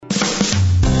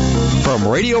From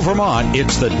Radio Vermont,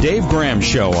 it's the Dave Graham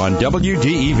Show on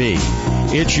WDEV.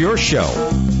 It's your show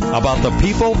about the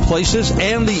people, places,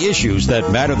 and the issues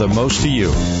that matter the most to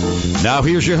you. Now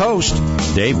here's your host,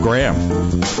 Dave Graham.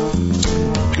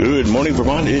 Good morning,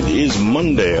 Vermont. It is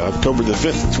Monday, October the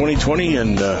 5th, 2020,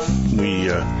 and we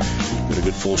got a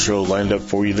good full show lined up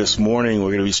for you this morning. We're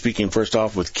going to be speaking first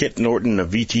off with Kit Norton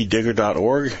of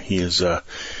VTDigger.org. He is a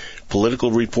political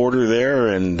reporter there,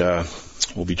 and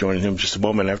we'll be joining him just a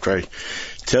moment after I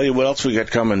tell you what else we got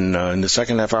coming in the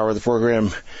second half hour of the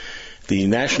program. The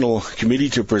National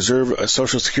Committee to Preserve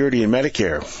Social Security and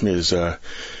Medicare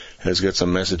has got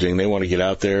some messaging. They want to get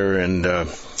out there, and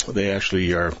they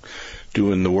actually are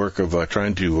doing the work of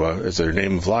trying to, as their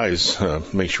name implies,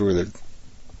 make sure that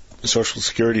Social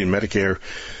Security and Medicare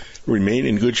remain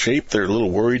in good shape. They're a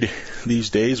little worried these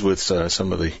days with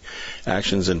some of the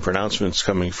actions and pronouncements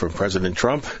coming from President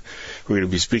Trump. We're going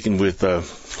to be speaking with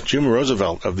Jim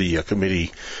Roosevelt of the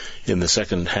committee in the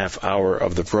second half hour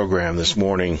of the program this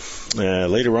morning.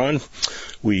 Later on,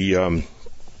 we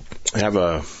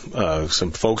have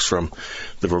some folks from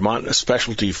the Vermont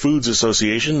Specialty Food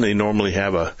Association. They normally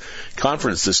have a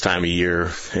conference this time of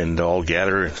year and all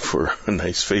gather for a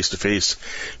nice face-to-face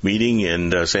meeting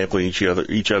and sampling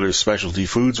each other's specialty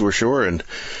foods, we're sure. And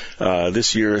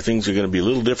this year things are going to be a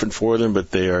little different for them, but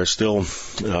they are still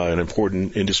an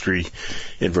important industry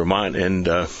in Vermont and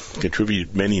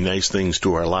contribute many nice things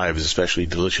to our lives, especially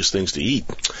delicious things to eat.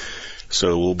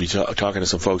 So we'll be talking to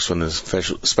some folks from the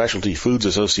Specialty Foods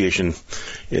Association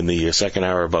in the second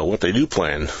hour about what they do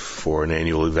plan for an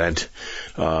annual event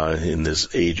in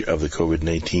this age of the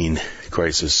COVID-19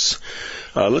 crisis.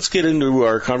 Let's get into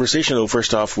our conversation, though,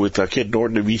 first off with Kit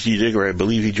Norton of VTDigger. I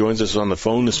believe he joins us on the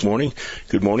phone this morning.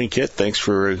 Good morning, Kit. Thanks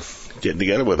for getting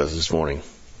together with us this morning.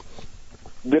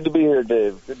 Good to be here,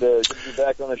 Dave. Good to be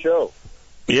back on the show.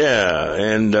 Yeah,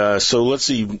 and so let's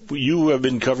see. You have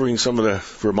been covering some of the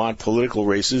Vermont political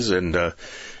races, and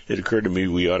it occurred to me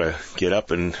we ought to get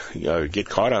up and get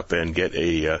caught up and get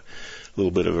a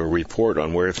little bit of a report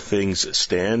on where things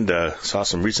stand. Saw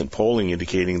some recent polling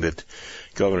indicating that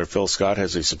Governor Phil Scott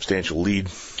has a substantial lead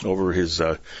over his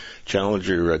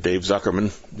challenger, Dave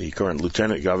Zuckerman, the current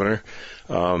lieutenant governor.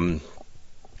 And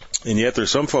yet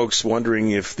there's some folks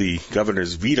wondering if the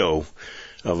governor's veto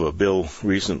of a bill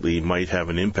recently might have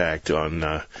an impact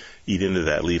on eat into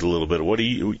that lead a little bit. What do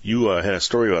you had a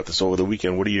story about this over the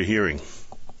weekend. What are you hearing?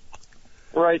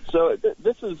 Right. So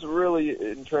this is really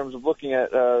in terms of looking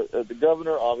at the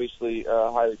governor, obviously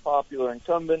a highly popular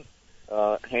incumbent,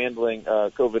 handling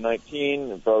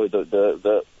COVID-19 and probably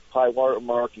the high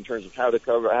watermark in terms of how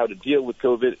to deal with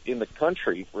COVID in the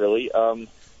country, really.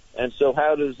 And so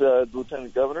how does the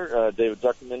Lieutenant Governor, David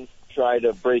Zuckerman, try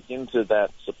to break into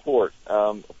that support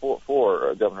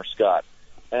for Governor Scott?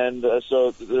 And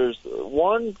so there's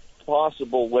one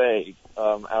possible way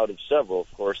out of several,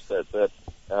 of course, that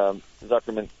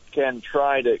Zuckerman can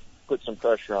try to put some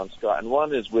pressure on Scott. And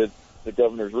one is with the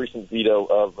governor's recent veto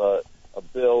of a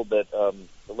bill that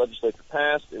the legislature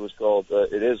passed. It is called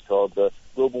the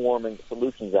Global Warming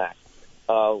Solutions Act,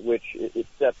 which it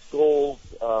sets goals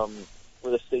for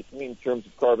the state to meet in terms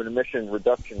of carbon emission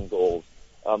reduction goals.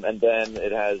 And then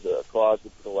it has a clause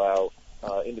that would allow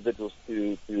individuals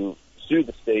to sue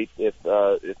the state if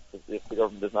the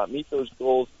government does not meet those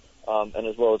goals, and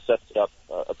as well as sets up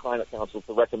a climate council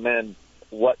to recommend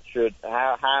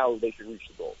how they should reach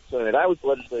the goals. So anyway, that was the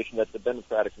legislation that the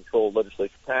Democratic-controlled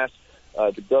legislature passed.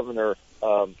 The governor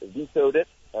vetoed it,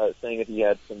 saying that he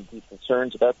had some deep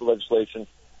concerns about the legislation.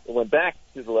 It went back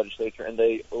to the legislature, and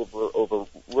they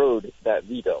overrode that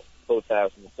veto, both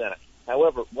House and the Senate.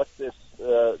 However, what this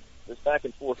back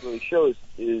and forth really shows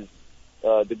is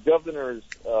the governor's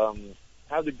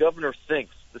how the governor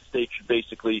thinks the state should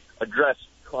basically address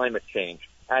climate change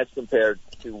as compared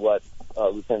to what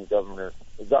Lieutenant Governor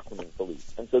Zuckerman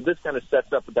believes. And so this kind of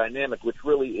sets up a dynamic which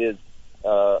really is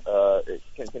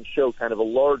can show kind of a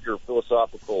larger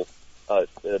philosophical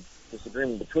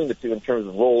disagreement between the two in terms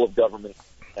of the role of government,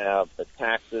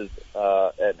 taxes,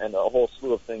 and a whole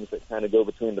slew of things that kind of go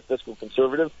between the fiscal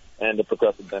conservative and the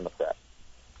progressive Democrat.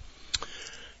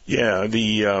 Yeah, I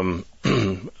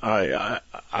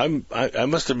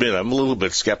must admit I'm a little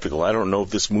bit skeptical. I don't know if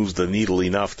this moves the needle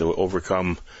enough to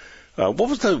overcome. What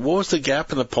was the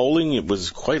gap in the polling? It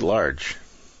was quite large.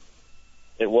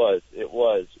 It was.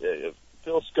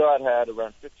 Phil Scott had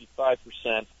around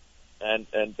 55%, and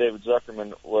David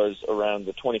Zuckerman was around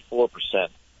the 24%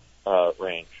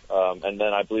 range. And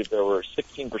then I believe there were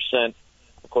 16%,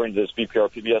 according to this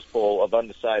BPR-PBS poll, of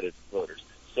undecided voters.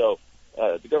 So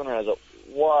the governor has a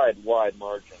wide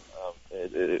margin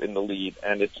in the lead,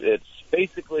 and it's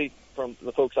basically, from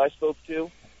the folks I spoke to,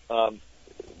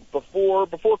 before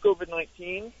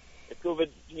COVID-19, if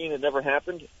COVID-19 had never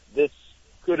happened, this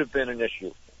could have been an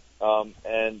issue.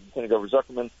 And Lieutenant Governor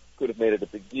Zuckerman could have made it a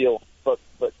big deal. But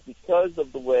because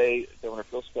of the way Governor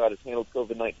Phil Scott has handled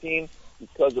COVID-19,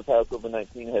 because of how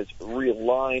COVID-19 has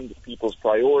realigned people's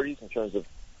priorities in terms of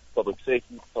public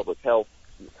safety, public health,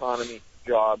 the economy,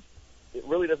 jobs, it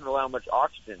really doesn't allow much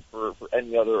oxygen for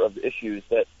any other of the issues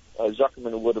that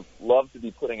Zuckerman would have loved to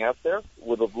be putting out there,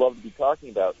 would have loved to be talking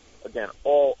about, again,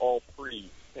 all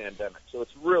pre-pandemic. So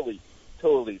it's really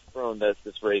totally thrown this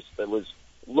race that was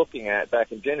looking at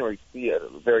back in January to be a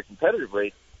very competitive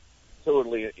race,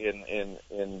 totally in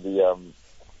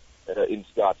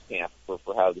Scott's camp for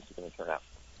how this is going to turn out.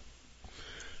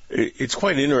 It's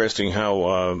quite interesting how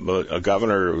a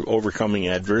governor overcoming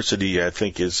adversity, I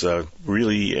think, is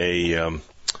really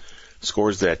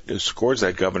scores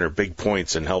that governor big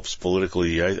points and helps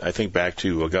politically. I think back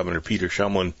to Governor Peter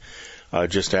Shumlin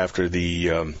just after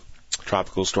the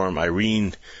tropical storm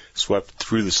Irene swept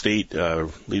through the state,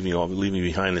 leaving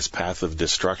behind this path of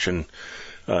destruction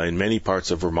in many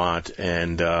parts of Vermont,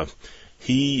 and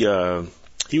he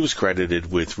was credited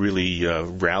with really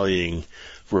rallying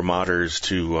Vermonters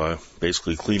to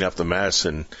basically clean up the mess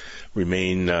and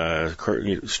remain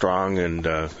strong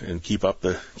and keep up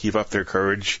their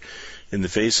courage in the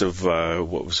face of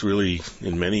what was really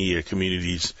in many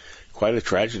communities quite a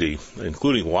tragedy,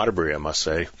 including Waterbury, I must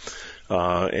say.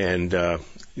 And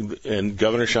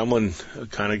Governor Shumlin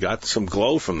kind of got some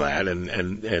glow from that,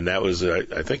 and that was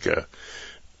I think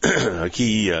a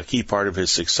key part of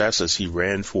his success as he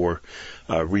ran for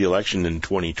re-election in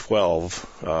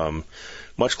 2012.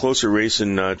 Much closer race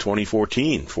in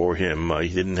 2014 for him. He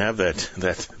didn't have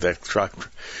that truck.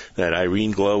 That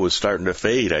Irene glow was starting to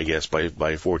fade, I guess,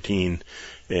 by 14,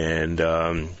 and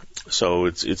so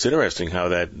it's interesting how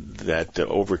that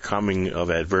overcoming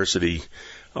of adversity,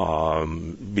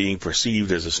 being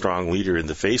perceived as a strong leader in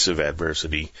the face of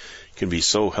adversity, can be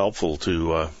so helpful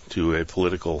to a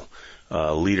political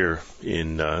leader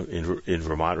in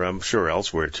Vermont. I'm sure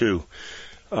elsewhere too.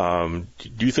 Do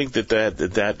you think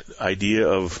that idea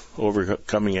of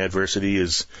overcoming adversity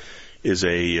is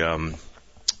a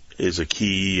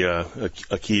key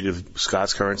to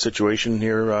Scott's current situation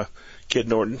here, Kit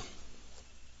Norton?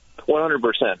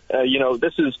 100%.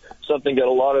 This is something that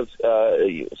a lot of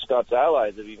Scott's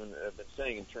allies have even been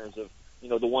saying in terms of,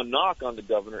 the one knock on the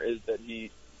governor is that he,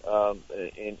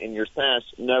 in years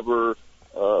past, never,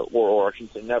 or I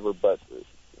shouldn't say never, but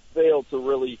failed to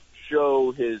really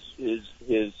show his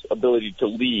ability to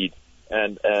lead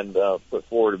and put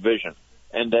forward a vision,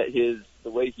 and that the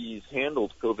way he's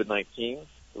handled COVID-19,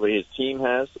 the way his team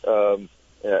has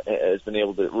been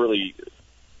able to really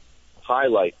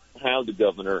highlight how the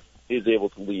governor is able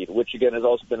to lead, which again has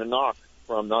also been a knock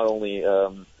from not only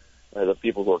the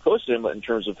people who are close to him, but in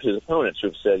terms of his opponents who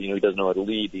have said, he doesn't know how to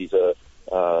lead. He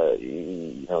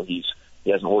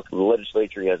hasn't worked with the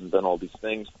legislature. He hasn't done all these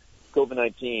things.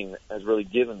 COVID-19 has really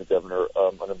given the governor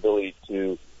an ability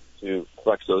to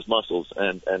flex those muscles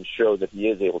and show that he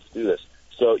is able to do this.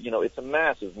 So, it's a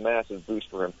massive, massive boost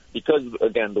for him because,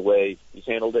 again, the way he's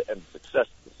handled it and the success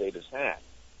the state has had.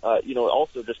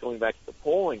 Also, just going back to the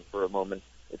polling for a moment,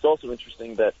 it's also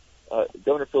interesting that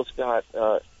Governor Phil Scott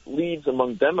leads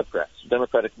among Democrats,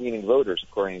 Democratic-leaning voters,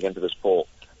 according again to this poll,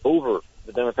 over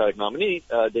the Democratic nominee,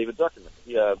 David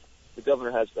Zuckerman. The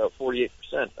governor has about 48%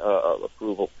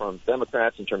 approval from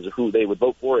Democrats in terms of who they would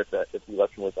vote for if the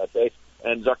election was that day,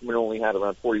 and Zuckerman only had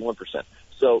around 41%.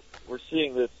 So we're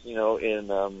seeing this, in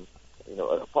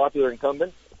a popular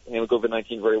incumbent handled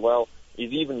COVID-19 very well.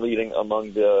 He's even leading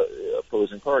among the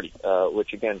opposing party,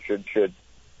 which again should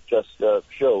just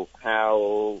show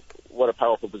what a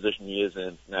powerful position he is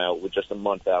in now with just a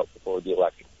month out before the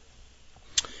election.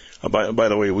 By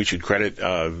the way, we should credit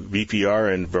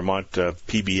VPR and Vermont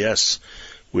PBS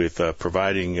with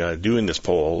providing doing this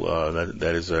poll.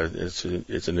 That is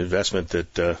it's an investment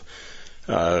that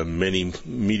many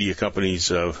media companies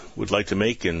would like to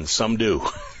make, and some do.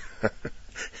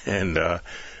 and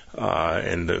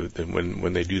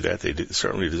when they do that, they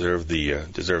certainly deserve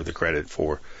the credit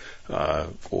for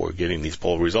getting these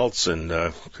poll results and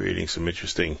creating some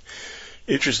interesting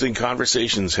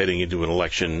conversations heading into an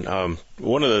election.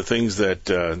 One of the things that,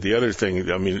 the other thing,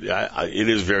 it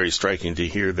is very striking to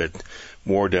hear that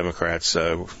more Democrats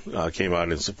came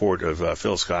out in support of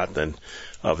Phil Scott than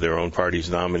of their own party's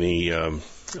nominee.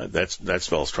 That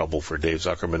spells trouble for Dave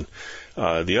Zuckerman.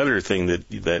 The other thing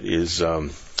that is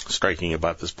striking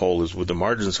about this poll is with the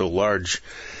margin so large,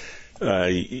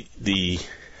 the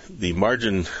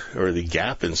margin or the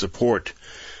gap in support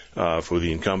for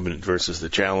the incumbent versus the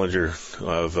challenger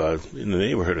of in the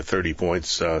neighborhood of 30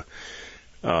 points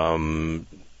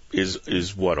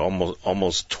is what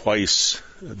almost twice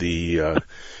the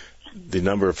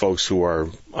number of folks who are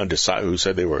undecided, who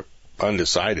said they were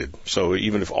undecided. So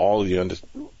even if all the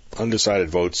undecided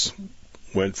votes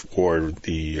went for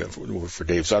Dave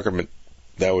Zuckerman,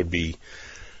 that would be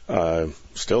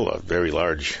still a very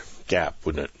large gap,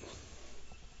 wouldn't it?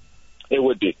 It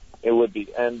would be.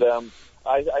 And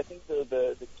I think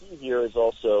the key here is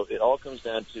also, it all comes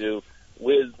down to,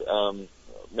 with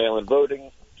mail-in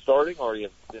voting starting, already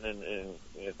have been in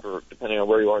for, depending on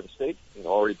where you are in the state,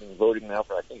 already been voting now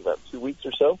for, I think, about 2 weeks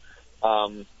or so,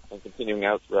 and continuing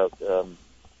out throughout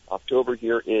October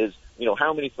here, is,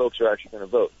 how many folks are actually going to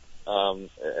vote?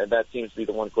 And that seems to be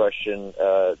the one question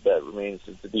that remains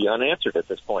to be unanswered at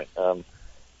this point.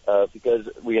 Because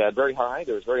there was very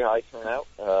high turnout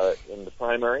in the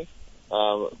primary,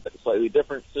 a slightly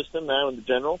different system now in the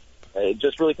general. It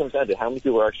just really comes down to how many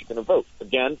people are actually going to vote.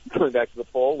 Again, going back to the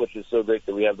poll, which is so great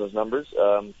that we have those numbers,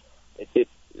 according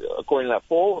to that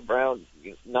poll, around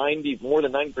more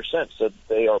than 90% said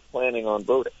they are planning on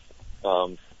voting.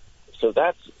 So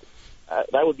that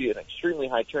would be an extremely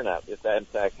high turnout if that in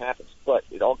fact happens. But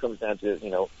it all comes down to,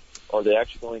 are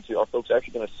folks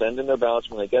actually going to send in their ballots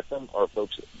when they get them? Are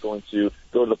folks going to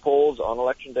go to the polls on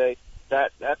Election Day?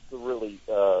 That's the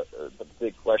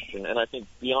big question. And I think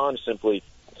beyond simply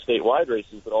statewide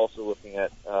races, but also looking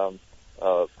at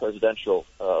presidential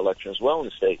election as well in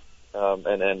the state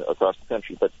and across the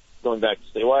country. But going back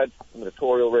to statewide,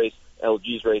 gubernatorial race,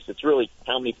 LG's race, it's really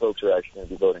how many folks are actually going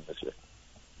to be voting this year.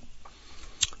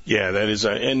 Yeah, that is,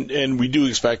 and we do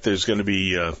expect there's going to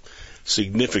be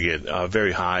significant,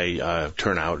 very high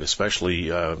turnout, especially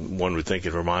one would think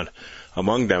in Vermont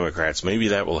among Democrats. Maybe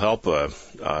that will help Dave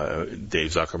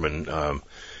Zuckerman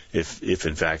if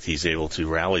in fact he's able to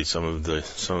rally some of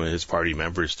his party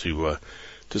members to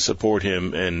support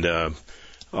him, and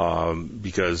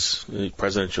because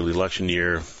presidential election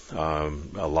year,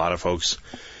 a lot of folks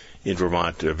in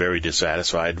Vermont are very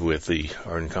dissatisfied with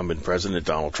our incumbent president,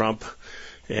 Donald Trump.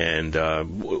 And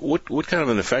what kind of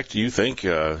an effect do you think,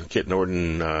 Kit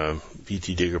Norton,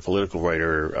 VTDigger political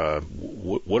writer,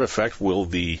 what effect will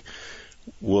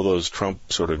those Trump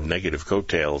sort of negative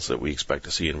coattails that we expect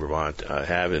to see in Vermont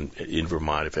have in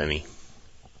Vermont, if any?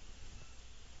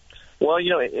 Well,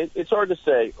 it's hard to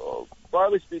say.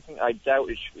 Broadly speaking, I doubt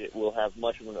it will have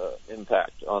much of an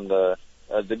impact on the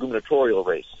gubernatorial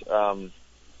race.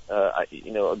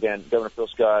 Again, Governor Phil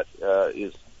Scott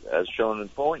is, as shown in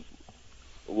polling,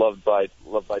 loved by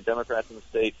Democrats in the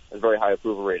state, has a very high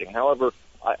approval rating. However,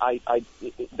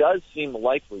 it does seem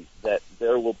likely that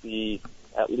there will be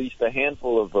at least a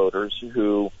handful of voters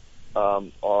who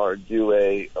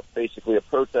basically a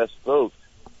protest vote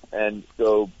and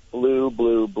go blue,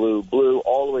 blue, blue, blue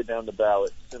all the way down the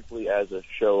ballot simply as a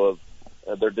show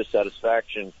of their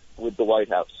dissatisfaction with the White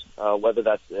House. Whether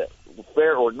that's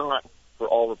fair or not for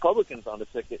all Republicans on the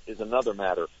ticket is another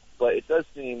matter. But it does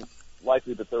seem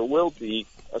likely that there will be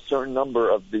a certain number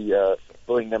of the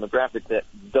voting demographic that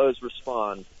does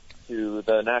respond to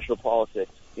the national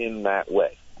politics in that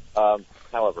way.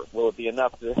 However, will it be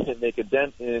enough to make a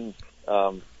dent in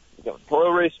the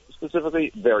gubernatorial race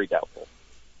specifically? Very doubtful.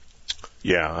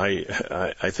 Yeah,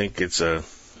 I think it's a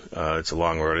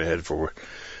long road ahead for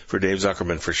Dave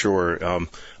Zuckerman for sure.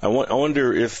 I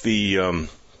wonder if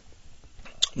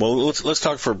let's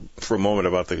talk for a moment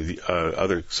about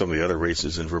some of the other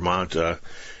races in Vermont.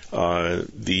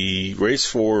 The race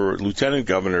for lieutenant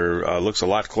governor looks a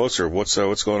lot closer. What's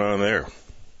going on there?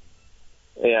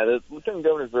 Yeah, the lieutenant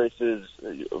governor's race is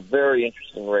a very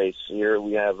interesting race. Here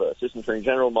we have Assistant Attorney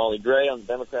General Molly Gray on the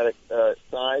Democratic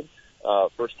side,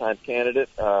 first-time candidate,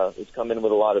 who's come in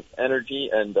with a lot of energy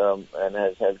and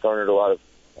has garnered a lot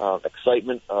of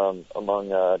excitement among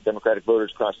Democratic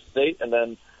voters across the state. And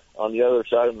then on the other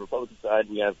side, on the Republican side,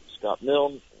 we have Scott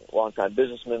Milne, longtime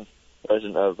businessman,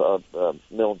 president of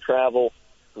Milne Travel,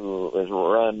 who has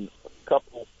run a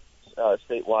couple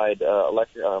statewide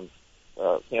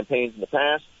campaigns in the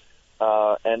past,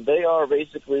 and they are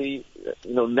basically,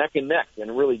 neck and neck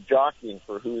and really jockeying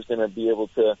for who's going to be able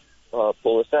to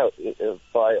pull this out.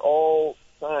 By all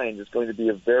signs, it's going to be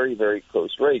a very, very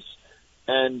close race.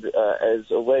 And as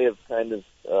a way of kind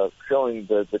of showing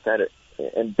the kind of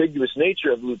ambiguous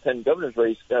nature of the lieutenant governor's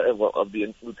race, of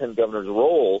the lieutenant governor's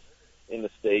role in the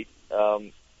state,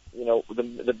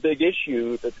 the big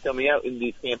issue that's coming out in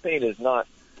the campaign is not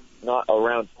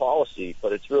around policy,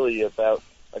 but it's really about,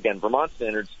 again, Vermont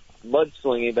standards,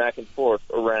 mudslinging back and forth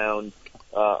around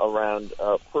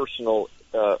personal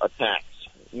attacks.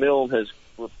 Milne has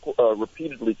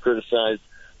repeatedly criticized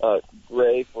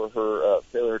Gray for her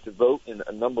failure to vote in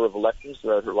a number of elections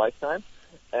throughout her lifetime.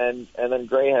 And then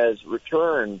Gray has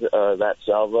returned that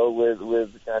salvo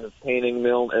with kind of painting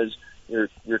Milne as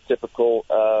your typical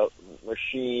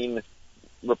machine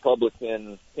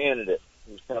Republican candidate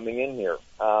who's coming in here.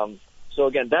 So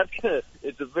again,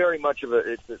 it's a very much of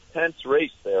it's a tense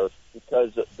race there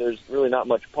because there's really not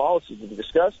much policy to be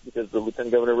discussed because the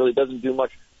lieutenant governor really doesn't do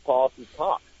much policy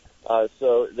talk.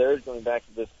 So there is going back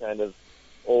to this kind of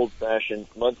old-fashioned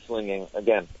mudslinging,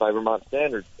 again, by Vermont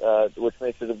standards, which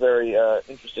makes it a very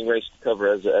interesting race to cover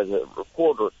as a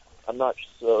reporter. I'm not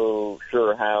so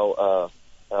sure how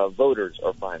voters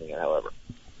are finding it, however.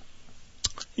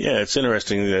 Yeah, it's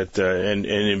interesting that, and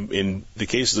in the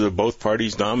cases of both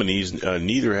parties' nominees,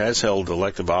 neither has held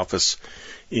elective office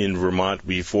in Vermont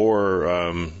before.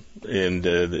 And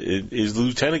is the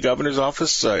lieutenant governor's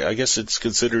office? I guess it's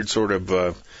considered sort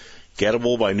of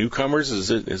gettable by newcomers.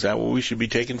 Is that what we should be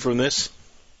taking from this?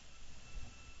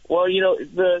 Well,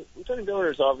 the lieutenant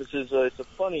governor's office it's a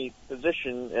funny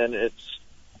position, and it's,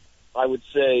 I would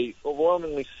say,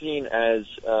 overwhelmingly seen as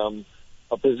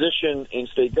a position in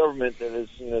state government that is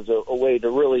seen as a way to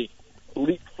really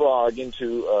leapfrog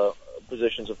into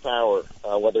positions of power,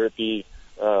 whether it be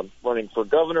running for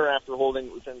governor after holding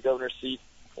the lieutenant governor's seat,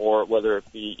 or whether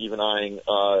it be even eyeing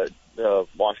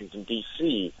Washington,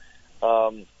 D.C.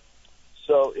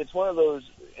 So it's one of those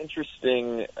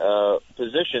interesting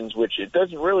positions which it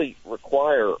doesn't really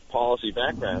require policy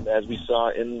background, as we saw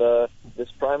in this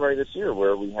primary this year,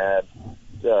 where we had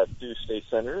two state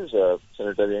senators,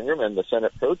 Senator Debbie Ingram and the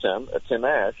Senate pro tem, Tim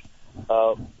Ashe,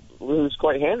 lose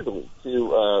quite handily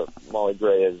to Molly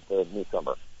Gray as the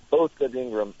newcomer. Both Debbie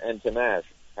Ingram and Tim Ashe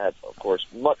had, of course,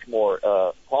 much more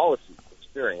policy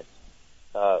experience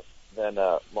than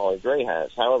Molly Gray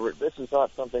has. However, this is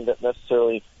not something that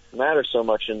necessarily matters so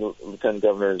much in the lieutenant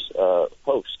governor's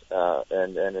post,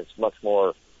 and it's much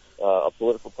more a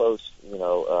political post.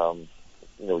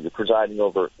 You're presiding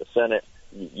over the Senate.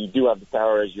 You do have the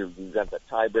power as you've got that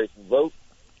tie-breaking vote.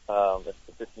 That's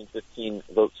the 15-15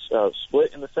 vote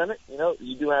split in the Senate.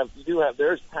 You do have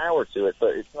there's power to it,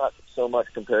 but it's not so much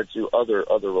compared to other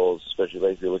roles, especially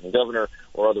like if you're looking governor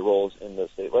or other roles in the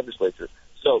state legislature.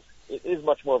 So it is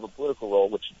much more of a political role,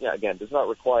 which again does not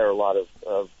require a lot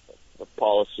of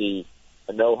policy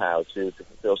know-how to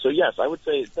fulfill. So yes, I would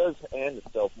say it does hand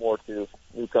itself more to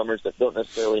newcomers that don't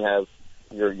necessarily have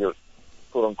your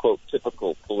quote-unquote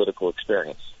typical political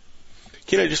experience.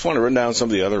 Kid, I just want to run down some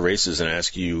of the other races and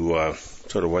ask you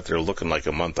sort of what they're looking like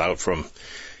a month out from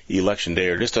Election Day,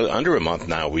 or just under a month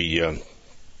now. Here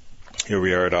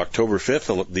we are at October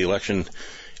 5th. The election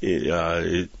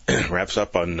it wraps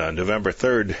up on November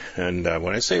 3rd. And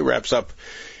when I say wraps up,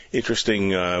 interesting,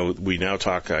 we now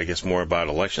talk, I guess, more about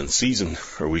election season,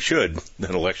 or we should,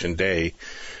 than election day,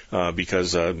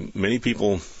 because many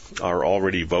people are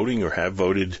already voting or have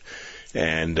voted,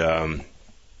 and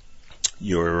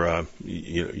your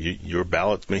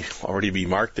ballots may already be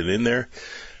marked and in there.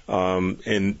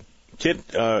 And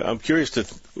Kit, I'm curious to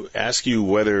ask you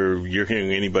whether you're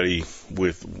hearing anybody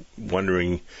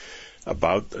wondering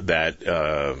about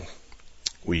that.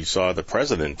 We saw the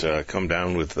president come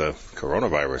down with the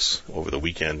coronavirus over the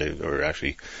weekend, or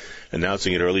actually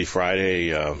announcing it early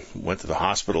Friday, went to the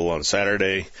hospital on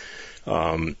Saturday.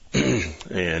 And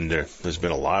there's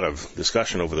been a lot of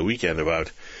discussion over the weekend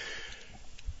about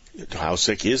how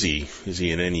sick is he? Is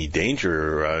he in any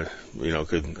danger?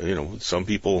 Could some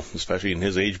people, especially in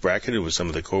his age bracket, with some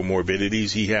of the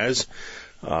comorbidities he has,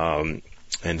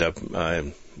 end up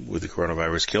with the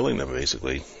coronavirus killing them,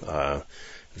 basically.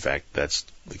 In fact, that's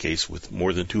the case with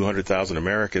more than 200,000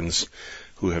 Americans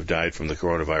who have died from the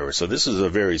coronavirus. So this is a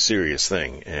very serious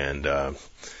thing. And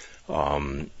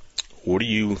what do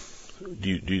you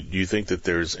think that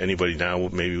there's anybody now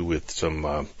maybe with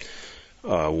some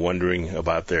wondering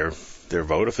about their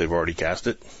vote if they've already cast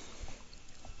it?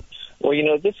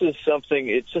 Well, this is something.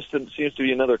 It just seems to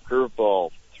be another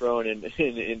curveball thrown in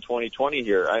 2020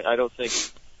 here. I don't think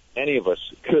any of us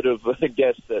could have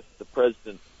guessed that the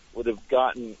president would have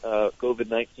gotten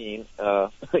COVID-19,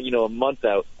 a month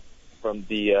out from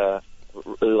the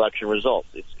election results.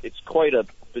 It's quite a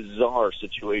bizarre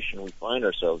situation we find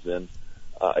ourselves in.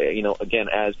 Again,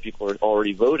 as people are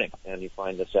already voting, and you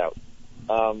find this out.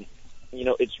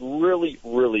 It's really,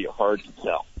 really hard to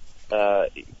tell.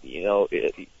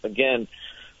 Again,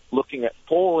 looking at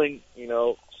polling,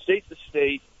 state to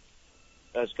state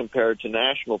as compared to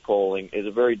national polling gives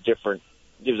a very different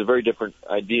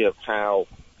idea of how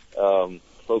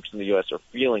folks in the U.S. are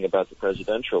feeling about the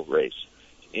presidential race.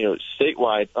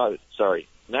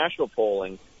 National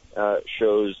polling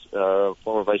shows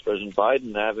former Vice President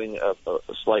Biden having a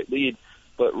slight lead.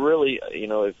 But really,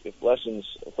 if lessons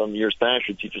from years past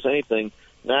should teach us anything,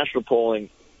 national polling,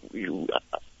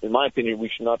 in my opinion, we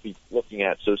should not be looking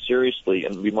at so seriously,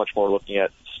 and be much more looking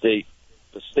at the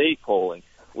state polling,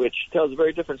 which tells a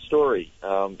very different story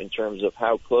in terms of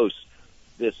how close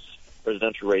this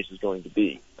presidential race is going to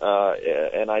be.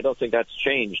 And I don't think that's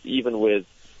changed, even with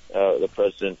the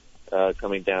president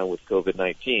coming down with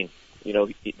COVID-19.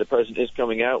 The president is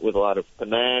coming out with a lot of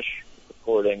panache,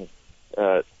 reporting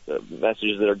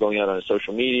messages that are going out on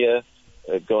social media,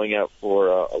 going out for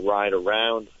a ride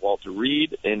around Walter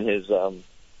Reed in his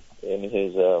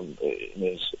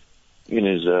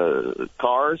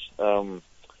cars.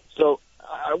 So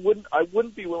I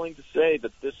wouldn't be willing to say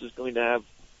that this is going to have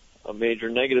a major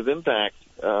negative impact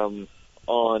on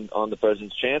the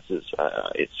president's chances.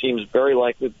 It seems very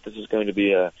likely that this is going to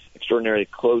be an extraordinarily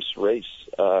close race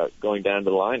going down to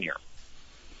the line here.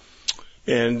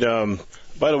 And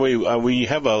by the way, we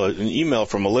have an email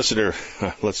from a listener.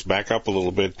 Let's back up a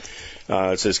little bit.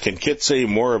 It says, "Can Kit say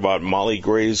more about Molly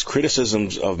Gray's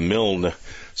criticisms of Milne?"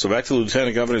 So back to the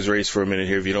lieutenant governor's race for a minute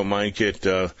here, if you don't mind, Kit.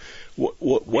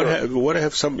 What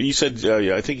have some? You said,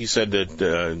 I think you said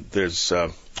that there's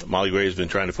Molly Gray has been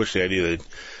trying to push the idea that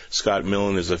Scott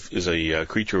Milne is a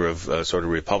creature of sort of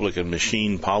Republican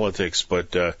machine politics.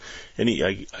 But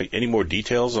any more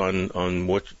details on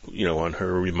what on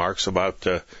her remarks about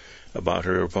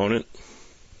her opponent?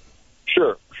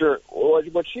 Sure. What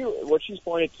she's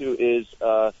pointed to is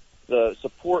the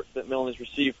support that Milne has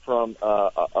received from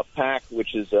a PAC,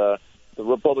 which is the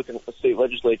Republican State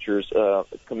Legislature's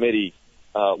committee,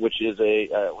 which is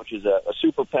a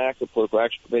super PAC, the Political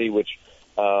Action Committee, which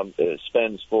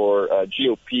spends for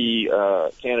GOP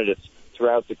candidates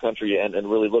throughout the country and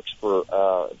really looks for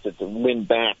to win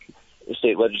back the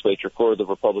state legislature for the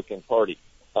Republican Party.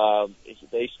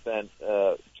 They spent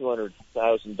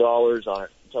 $200,000 on a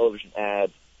television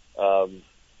ad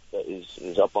that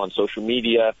is up on social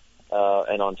media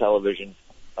and on television,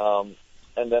 and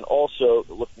then also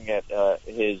looking at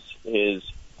his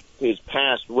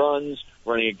past runs,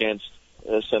 running against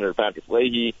Senator Patrick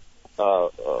Leahy,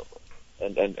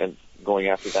 and going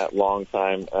after that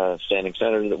long-time standing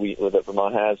senator that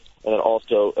Vermont has, and then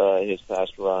also his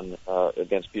past run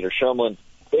against Peter Shumlin.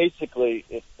 Basically,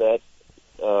 it's that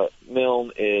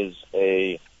Milne is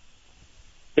a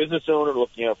business owner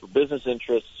looking out for business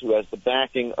interests who has the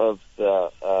backing of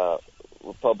the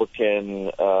Republican,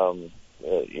 the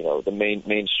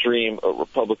mainstream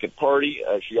Republican Party.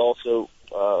 She also,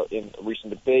 in a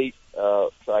recent debate,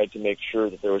 tried to make sure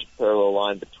that there was a parallel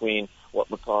line between what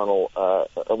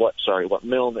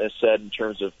Milne has said in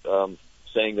terms of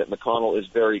saying that McConnell is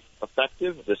very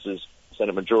effective. This is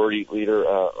Senate Majority Leader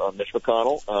Mitch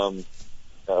McConnell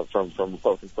from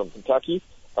Republican from Kentucky.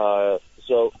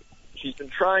 So she's been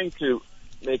trying to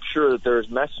make sure that there is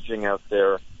messaging out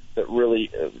there that really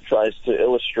tries to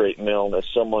illustrate Milne as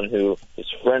someone who is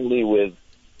friendly with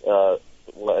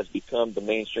what has become the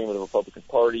mainstream of the Republican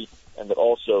Party, and that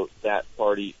also that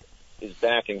party is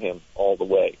backing him all the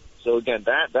way. So again,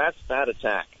 that's that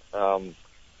attack. And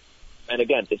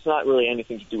again, it's not really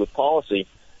anything to do with policy,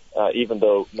 even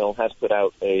though Milne has put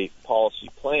out a policy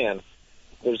plan.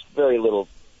 There's very little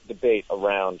debate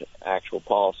around actual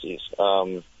policies.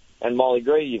 And Molly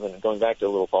Gray, even going back to a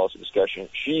little policy discussion,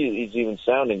 she is even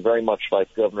sounding very much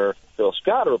like Governor Phil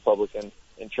Scott, a Republican,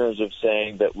 in terms of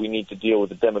saying that we need to deal with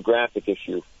the demographic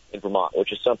issue in Vermont,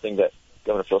 which is something that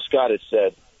Governor Phil Scott has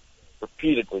said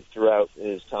repeatedly throughout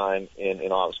his time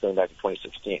in office, going back to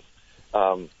 2016.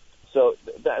 So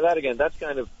that again, that's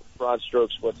kind of broad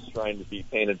strokes what's trying to be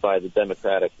painted by the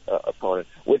Democratic opponent,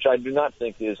 which I do not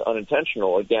think is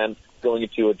unintentional. Again, going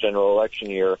into a general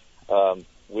election year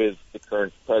with the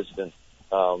current president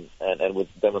and with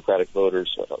Democratic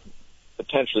voters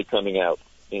potentially coming out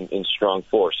in strong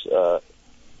force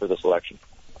for this election.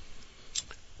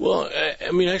 Well,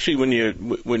 I mean, actually, when you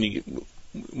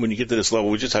get to this level,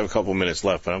 we just have a couple of minutes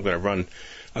left, but I'm going to run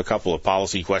a couple of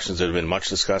policy questions that have been much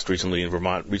discussed recently in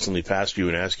Vermont, recently past you,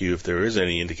 and ask you if there is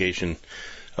any indication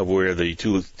of where the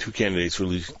two candidates for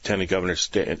lieutenant governor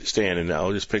stand. And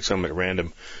I'll just pick some at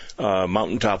random.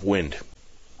 Mountaintop wind.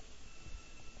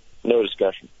 No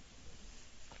discussion.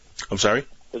 I'm sorry?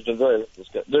 There's been very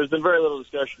little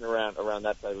discussion around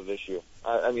that type of issue.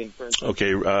 I mean, for instance.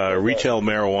 Okay, retail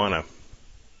marijuana.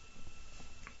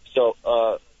 So,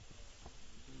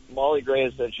 Molly Gray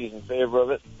has said she's in favor of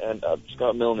it, and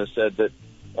Scott Milne has said that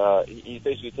he's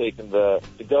basically taken the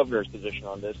governor's position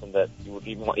on this, and that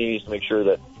he needs to make sure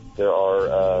that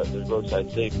there's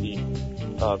roadside safety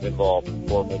involved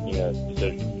before making a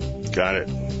decision. Got it.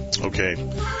 Okay.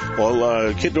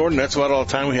 Well, Kit Norton, that's about all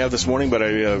the time we have this morning, but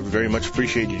I very much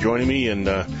appreciate you joining me, and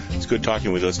it's good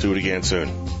talking with you. Let's do it again soon.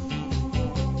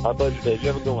 My pleasure, Dave.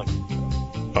 You have a good one.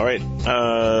 All right.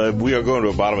 We are going to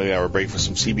a bottom of the hour break for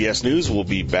some CBS News. We'll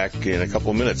be back in a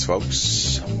couple of minutes,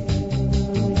 folks.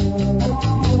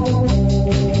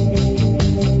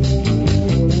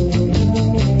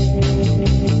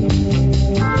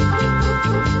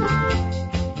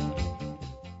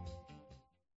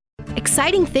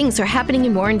 Exciting things are happening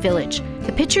in Warren Village.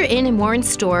 The Pitcher Inn and Warren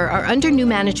Store are under new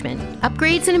management.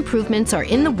 Upgrades and improvements are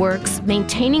in the works,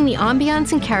 maintaining the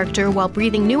ambiance and character while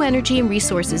breathing new energy and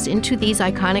resources into these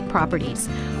iconic properties.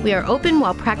 We are open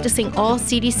while practicing all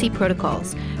CDC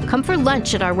protocols. Come for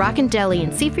lunch at our Rockin' Deli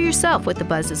and see for yourself what the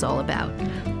buzz is all about.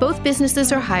 Both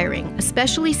businesses are hiring,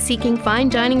 especially seeking fine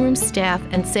dining room staff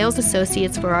and sales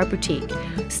associates for our boutique.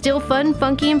 Still fun,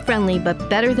 funky, and friendly, but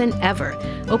better than ever.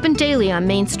 Open daily on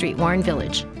Main Street, Warren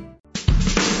Village.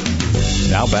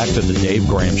 Now back to the Dave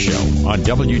Graham Show on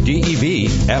WDEV,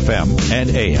 FM, and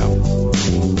AM.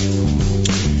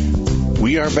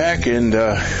 We are back, and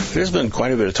there's been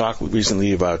quite a bit of talk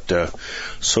recently about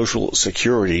Social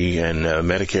Security and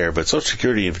Medicare, but Social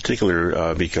Security in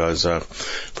particular because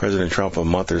President Trump a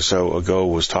month or so ago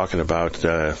was talking about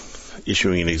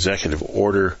issuing an executive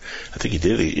order. I think he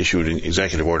did issue an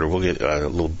executive order. We'll get a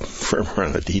little firmer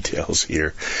on the details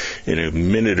here in a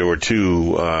minute or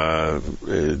two,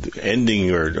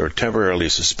 ending or temporarily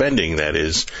suspending, that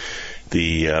is,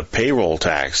 the payroll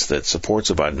tax that supports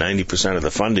about 90% of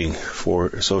the funding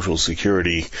for Social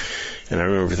Security. And I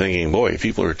remember thinking, boy,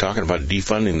 people are talking about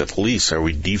defunding the police. Are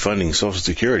we defunding Social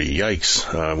Security?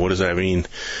 Yikes. What does that mean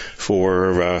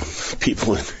for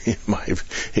people in my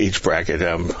age bracket?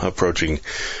 I'm approaching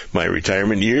my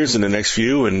retirement years in the next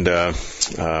few, and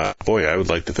boy, I would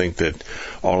like to think that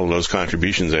all of those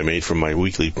contributions I made from my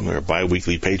weekly or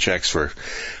bi-weekly paychecks for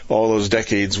all those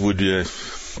decades would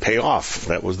pay off.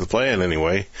 That was the plan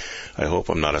anyway. I hope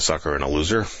I'm not a sucker and a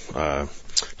loser,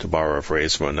 to borrow a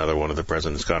phrase from another one of the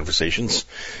president's conversations.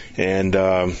 And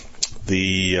we're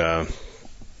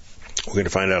going to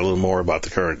find out a little more about the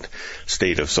current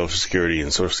state of Social Security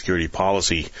and Social Security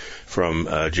policy from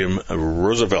Jim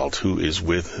Roosevelt, who is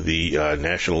with the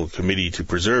National Committee to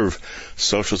Preserve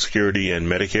Social Security and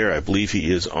Medicare. I believe he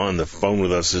is on the phone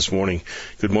with us this morning.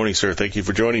 Good morning, sir. Thank you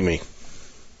for joining me.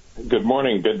 Good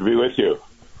morning. Good to be with you.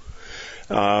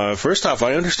 First off,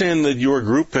 I understand that your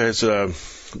group has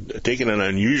taken an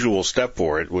unusual step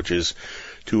for it, which is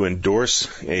to endorse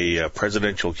a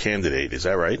presidential candidate. Is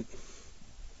that right?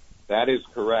 That is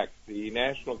correct. The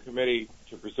National Committee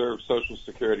to Preserve Social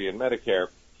Security and Medicare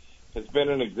has been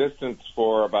in existence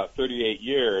for about 38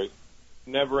 years,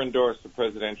 never endorsed a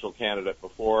presidential candidate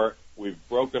before. We've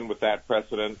broken with that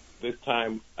precedent. This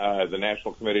time, the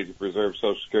National Committee to Preserve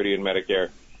Social Security and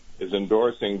Medicare is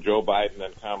endorsing Joe Biden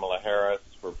and Kamala Harris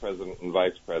for president and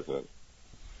vice president.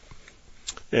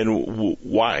 And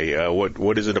why?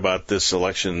 What is it about this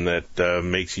election that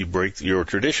makes you break your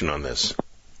tradition on this?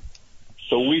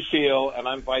 So we feel, and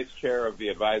I'm vice chair of the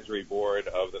advisory board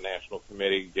of the National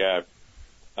Committee,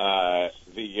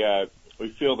 we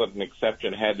feel that an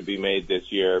exception had to be made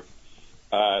this year.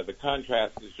 The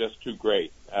contrast is just too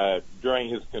great. During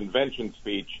his convention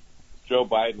speech, Joe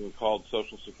Biden called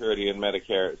Social Security and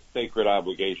Medicare sacred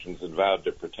obligations and vowed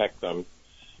to protect them.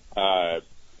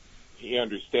 He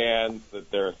understands that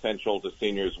they're essential to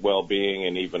seniors' well-being,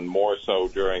 and even more so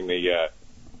during the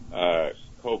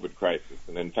COVID crisis.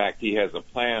 And in fact, he has a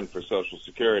plan for Social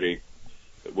Security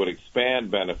that would expand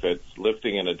benefits,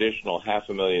 lifting an additional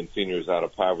 500,000 seniors out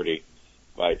of poverty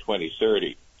by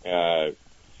 2030.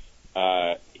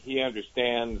 He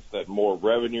understands that more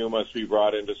revenue must be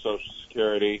brought into Social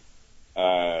Security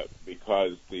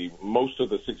because most of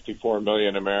the 64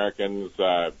 million Americans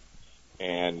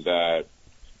and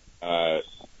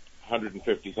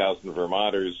 150,000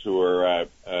 Vermonters who are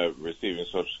receiving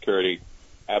Social Security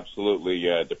absolutely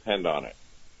depend on it.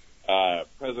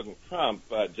 President Trump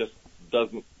just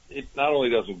doesn't. It not only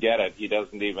doesn't get it, he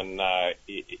doesn't even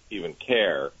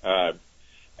care.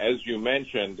 As you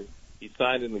mentioned, he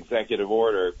signed an executive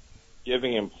order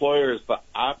giving employers the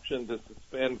option to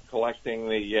suspend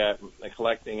collecting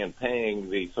and paying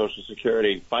the Social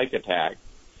Security FICA tax,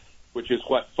 which is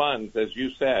what funds, as you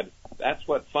said, that's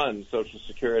what funds Social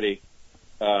Security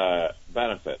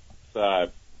benefits.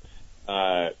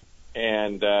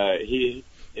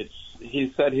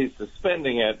 He said he's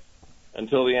suspending it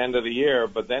until the end of the year,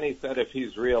 but then he said if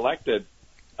he's reelected,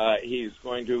 he's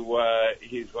going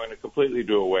to completely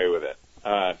do away with it.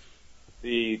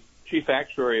 The chief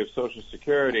actuary of Social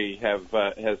Security has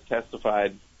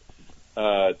testified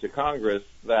to Congress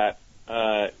that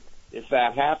if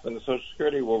that happens, Social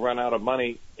Security will run out of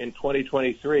money in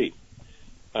 2023.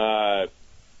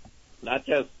 Not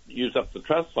just use up the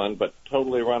trust fund, but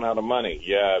totally run out of money.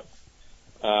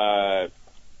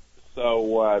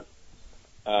 So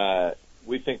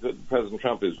we think that President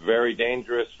Trump is very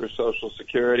dangerous for Social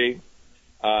Security.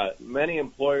 Many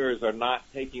employers are not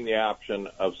taking the option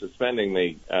of suspending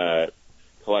the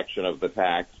collection of the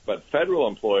tax, but federal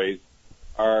employees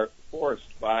are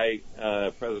forced by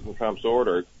President Trump's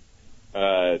order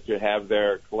to have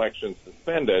their collection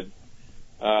suspended.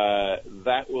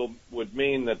 That would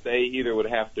mean that they either would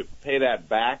have to pay that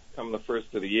back come the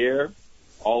first of the year,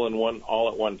 all at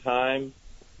one time,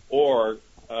 or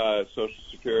Social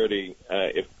Security,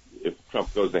 if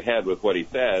Trump goes ahead with what he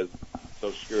says,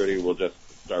 Social Security will just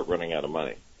start running out of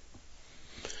money.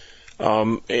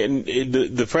 And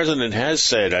the president has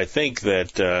said, I think,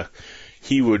 that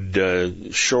he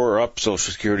would shore up Social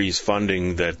Security's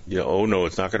funding. That oh no,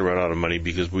 it's not going to run out of money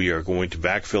because we are going to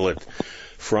backfill it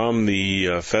from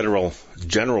the federal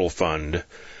general fund.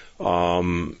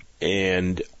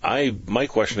 And my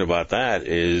question about that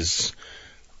is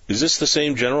this the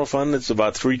same general fund that's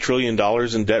about $3 trillion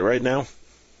in debt right now?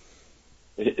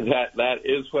 That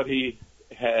is what he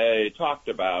talked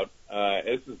about.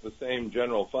 This is the same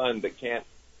general fund that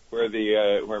where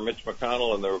Mitch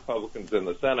McConnell and the Republicans in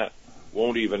the Senate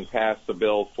won't even pass the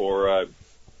bill for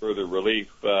further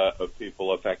relief of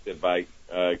people affected by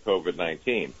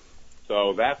COVID-19.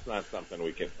 So that's not something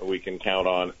we can count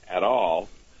on at all.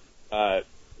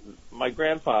 My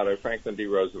grandfather, Franklin D.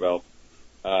 Roosevelt,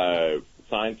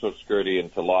 signed Social Security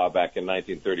into law back in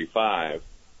 1935,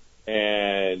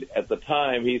 and at the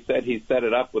time he said he set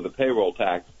it up with a payroll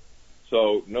tax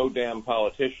so no damn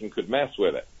politician could mess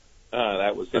with it.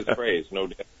 That was his phrase, no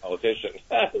damn politician.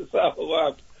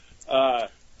 So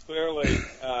clearly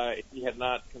he had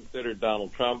not considered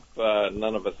Donald Trump.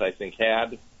 None of us, I think,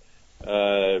 had.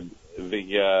 And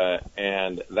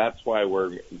that's why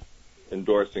we're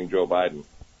endorsing Joe Biden.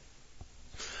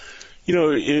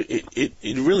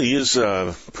 It really is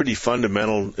pretty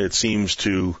fundamental, it seems,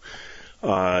 to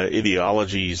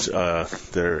ideologies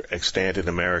that are extant in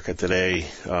America today.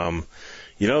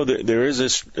 There is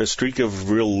a streak of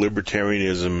real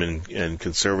libertarianism and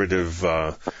conservative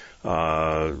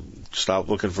stop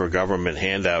looking for a government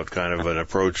handout kind of an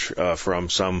approach from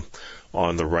some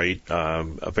on the right,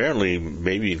 apparently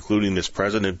maybe including this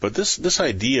president. But this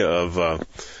idea of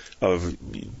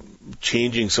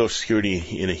changing Social Security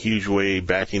in a huge way,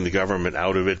 backing the government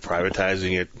out of it,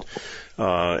 privatizing it,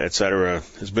 et cetera,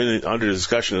 has been under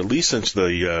discussion at least since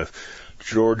the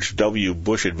George W.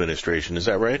 Bush administration. Is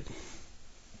that right?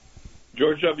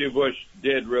 George W. Bush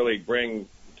did really bring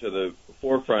to the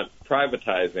forefront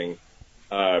privatizing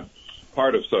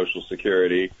part of Social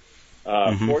Security.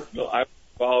 Fortunately, I was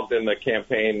involved in the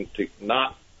campaign to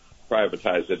not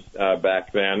privatize it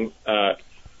back then.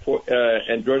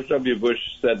 And George W. Bush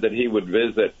said that he would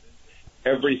visit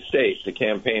every state to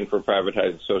campaign for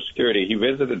privatizing Social Security. He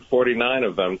visited 49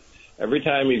 of them. Every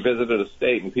time he visited a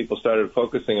state and people started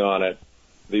focusing on it,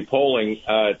 the polling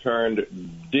turned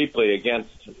deeply against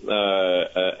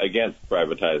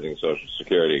privatizing Social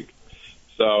Security.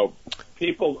 So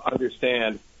people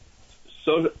understand.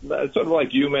 So sort of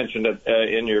like you mentioned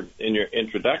in your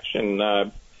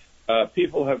introduction,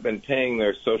 people have been paying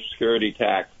their Social Security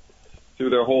tax through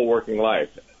their whole working life,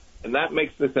 and that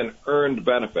makes this an earned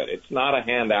benefit. It's not a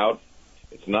handout.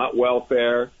 It's not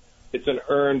welfare. It's an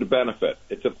earned benefit.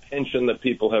 It's a pension that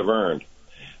people have earned,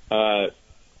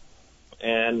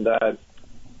 and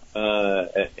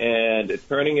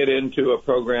turning it into a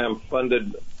program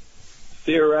funded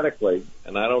theoretically,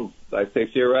 and I say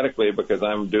theoretically because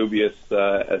I'm dubious,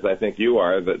 as I think you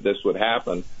are, that this would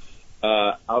happen,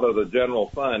 out of the general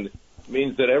fund,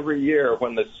 means that every year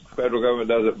when the federal government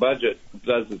does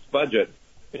its budget,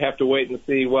 we have to wait and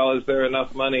see, well, is there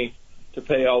enough money to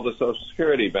pay all the Social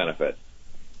Security benefits?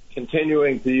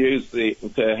 Continuing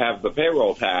to have the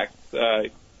payroll tax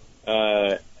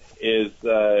is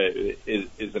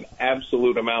an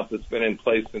absolute amount that's been in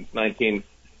place since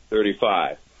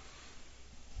 1935.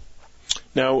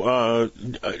 Now,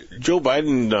 Joe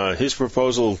Biden, his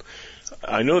proposal,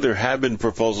 I know there have been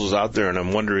proposals out there, and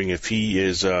I'm wondering if he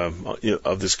is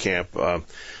of this camp.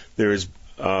 There is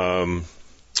a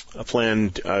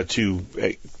plan to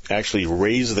actually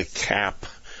raise the cap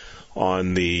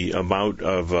on the amount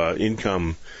of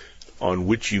income on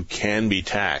which you can be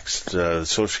taxed.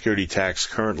 Social Security tax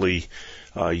currently,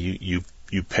 you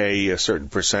you pay a certain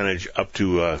percentage up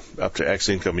to X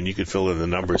income, and you could fill in the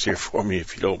numbers here for me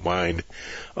if you don't mind.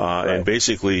 Right. And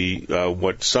basically,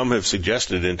 what some have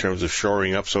suggested in terms of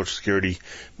shoring up Social Security,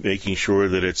 making sure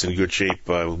that it's in good shape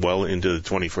well into the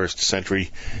 21st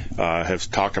century,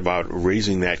 have talked about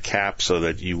raising that cap so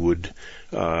that you would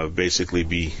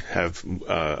basically have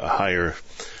a higher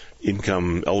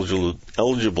income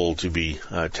eligible to be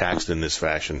taxed in this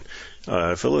fashion.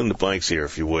 Fill in the blanks here,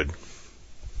 if you would.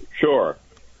 Sure.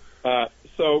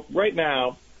 So right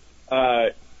now,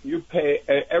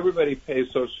 everybody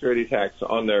pays Social Security tax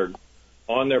on their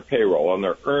payroll, on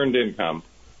their earned income,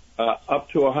 up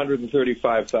to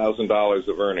 $135,000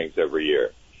 of earnings every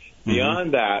year. Mm-hmm.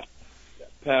 Beyond that,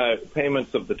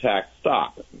 payments of the tax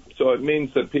stop. So it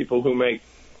means that people who make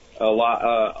a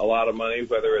lot of money,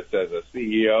 whether it's as a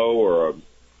CEO or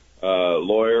a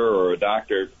lawyer or a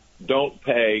doctor, don't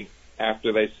pay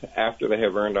after they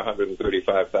have earned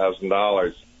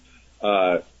 $135,000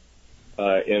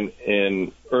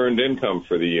 in earned income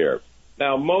for the year.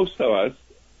 Now, most of us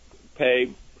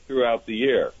pay throughout the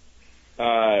year.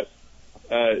 Joe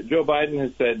Biden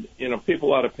has said,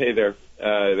 people ought to pay their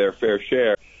fair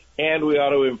share, and we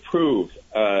ought to improve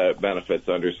benefits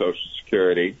under Social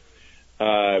Security.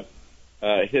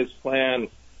 His plan,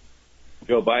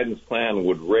 Joe Biden's plan,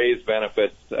 would raise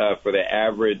benefits for the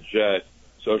average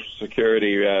Social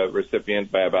Security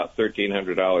recipient by about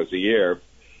 $1,300 a year.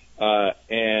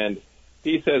 And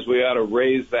he says we ought to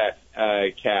raise that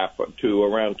cap to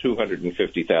around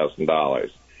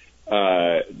 $250,000.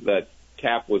 That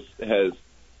cap was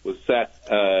set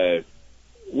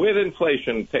with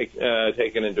inflation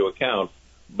taken into account,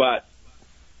 but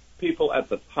people at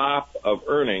the top of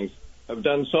earnings have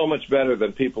done so much better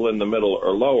than people in the middle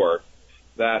or lower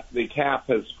that the cap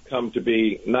has come to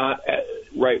be not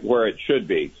right where it should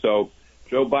be. So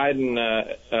Joe Biden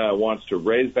wants to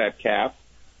raise that cap,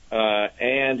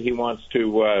 and he wants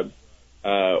to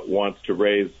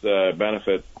raise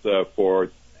benefits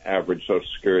for average Social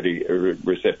Security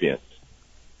recipients.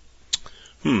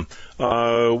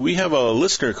 We have a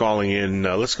listener calling in.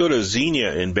 Let's go to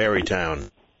Xenia in Barrytown.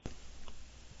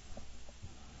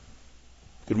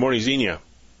 Good morning, Xenia.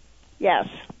 Yes.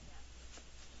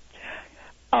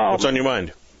 What's on your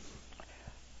mind?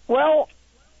 Well,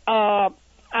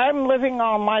 I'm living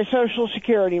on my Social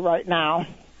Security right now,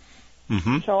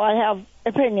 so I have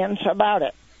opinions about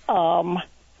it. I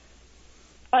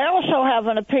also have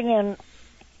an opinion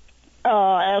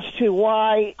as to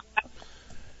why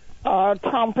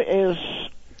Trump is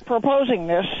proposing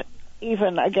this,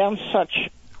 even against such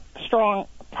strong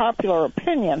popular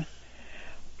opinion.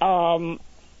 I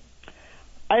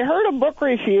heard a book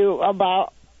review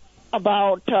about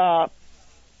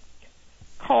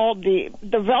called the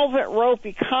Velvet Rope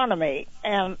Economy,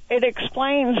 and it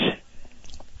explains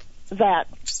that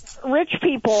rich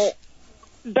people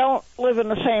don't live in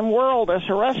the same world as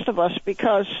the rest of us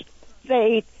because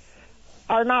they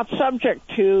are not subject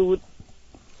to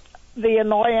the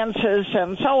annoyances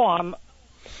and so on,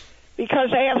 because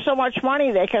they have so much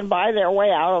money they can buy their way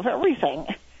out of everything.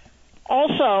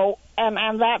 Also,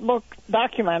 and that book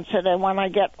documents it, and when I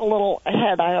get a little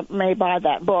ahead, I may buy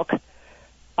that book.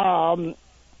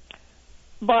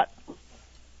 But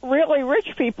really,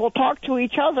 rich people talk to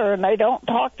each other, and they don't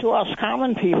talk to us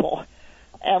common people.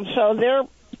 And so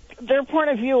their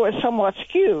point of view is somewhat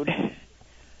skewed.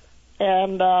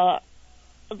 And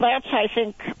that's, I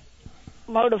think,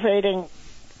 motivating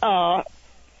Trump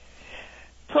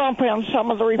and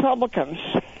some of the Republicans.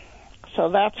 So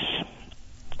that's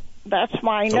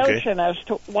my notion as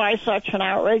to why such an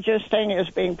outrageous thing is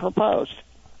being proposed.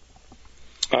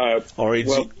 All right.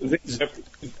 Well,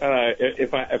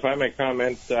 if I may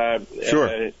comment,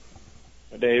 sure,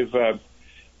 Dave,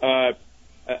 I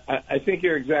think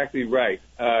you're exactly right.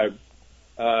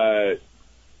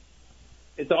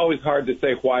 It's always hard to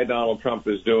say why Donald Trump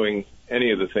is doing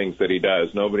any of the things that he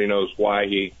does. Nobody knows why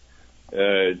he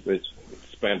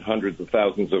spent hundreds of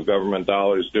thousands of government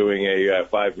dollars doing a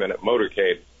 5-minute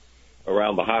motorcade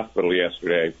around the hospital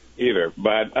yesterday either.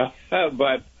 But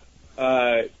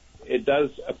it does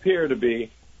appear to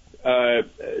be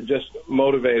just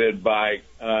motivated by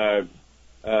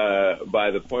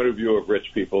the point of view of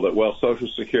rich people that, well, Social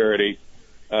Security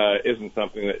isn't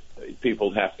something that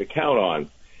people have to count on.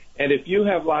 And if you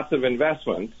have lots of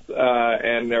investments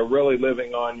and they're really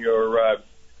living on your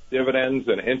dividends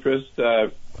and interest,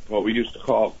 what we used to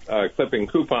call clipping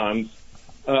coupons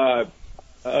on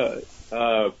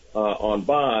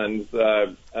bonds,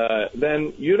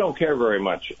 then you don't care very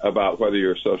much about whether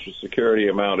your Social Security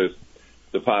amount is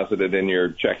deposited in your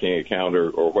checking account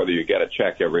or whether you get a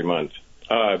check every month.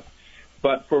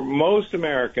 But for most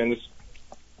Americans,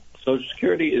 Social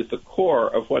Security is the core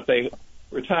of what they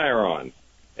retire on.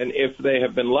 And if they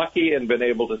have been lucky and been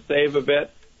able to save a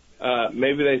bit,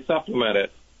 maybe they supplement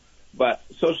it. But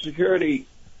Social Security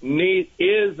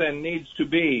is and needs to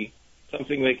be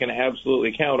something they can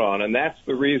absolutely count on. And that's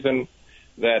the reason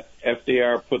that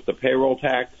FDR put the payroll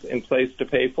tax in place to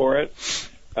pay for it.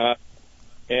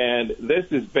 And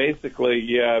this is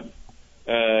basically a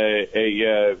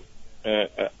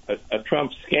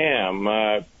Trump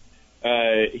scam.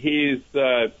 He's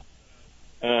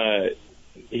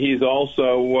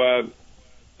also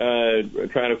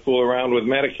trying to fool around with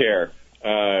Medicare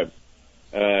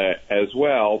as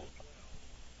well,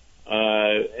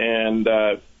 and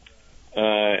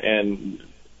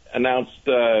announced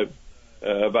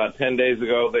about 10 days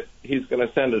ago that he's going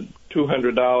to send a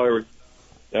 $200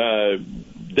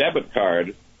 debit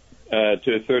card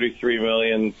to 33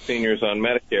 million seniors on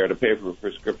Medicare to pay for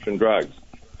prescription drugs.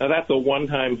 Now that's a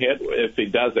one-time hit if he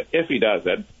does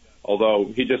it. Although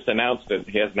he just announced it,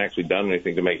 he hasn't actually done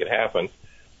anything to make it happen.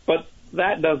 But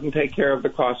that doesn't take care of the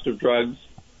cost of drugs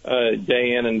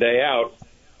day in and day out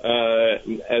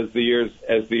as the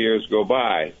years go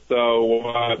by.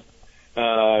 So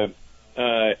I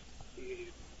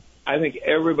think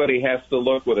everybody has to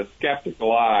look with a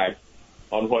skeptical eye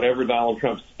on whatever Donald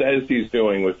Trump says he's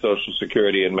doing with Social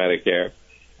Security and Medicare,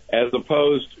 as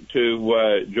opposed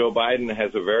to Joe Biden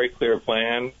has a very clear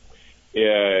plan.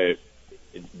 Joe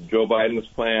Biden's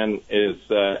plan is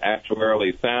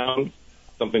actuarially sound,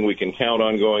 something we can count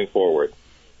on going forward.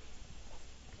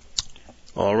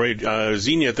 All right.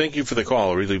 Xenia, thank you for the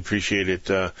call. I really appreciate it.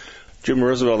 Jim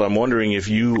Roosevelt, I'm wondering if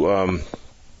you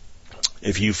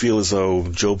feel as though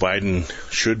Joe Biden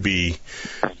should be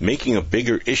making a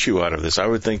bigger issue out of this. I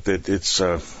would think that it's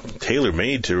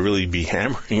tailor-made to really be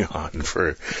hammering on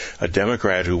for a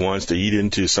Democrat who wants to eat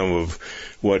into some of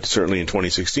what certainly in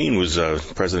 2016 was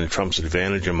President Trump's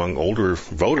advantage among older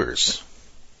voters.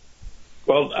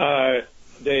 Well,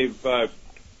 Dave, the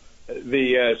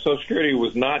Social Security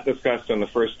was not discussed in the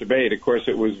first debate. Of course,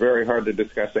 it was very hard to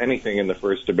discuss anything in the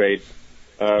first debate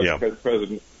because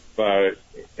President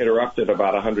interrupted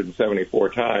about 174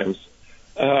 times.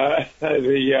 Joe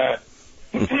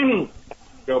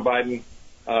Biden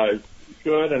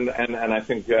should and I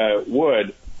think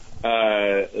would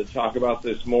talk about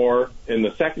this more in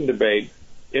the second debate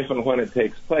if and when it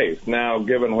takes place. Now,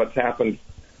 given what's happened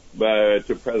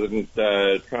to President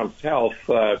Trump's health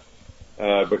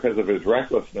because of his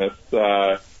recklessness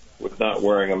with not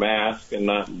wearing a mask and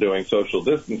not doing social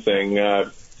distancing,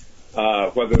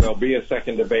 whether there'll be a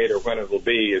second debate or when it will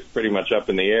be is pretty much up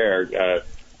in the air.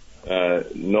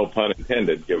 No pun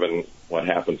intended, given what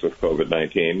happens with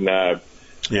COVID-19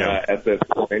 at this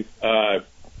point. But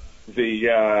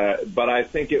I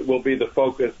think it will be the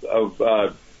focus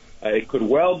of. It could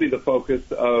well be the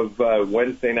focus of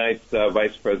Wednesday night's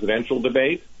vice presidential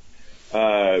debate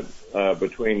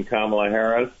between Kamala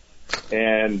Harris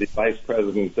and the vice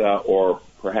president, or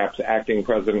perhaps acting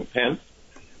President Pence.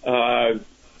 And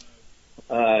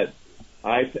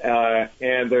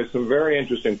there's some very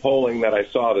interesting polling that I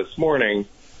saw this morning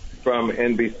from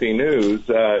NBC News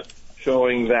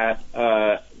showing that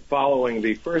following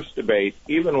the first debate,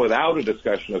 even without a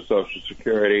discussion of Social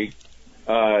Security,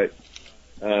 Joe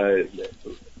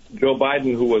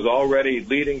Biden, who was already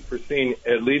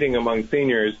leading among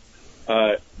seniors,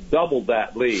 doubled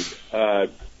that lead,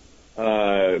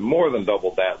 more than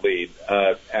doubled that lead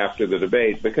after the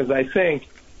debate, because I think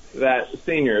that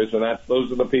seniors, and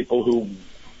those are the people who,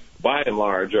 by and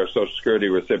large, are Social Security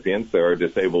recipients. There are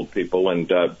disabled people and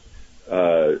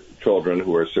children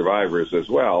who are survivors as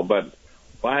well. But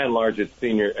by and large, it's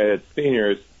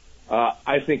seniors.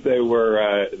 I think they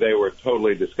were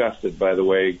totally disgusted by the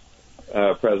way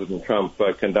President Trump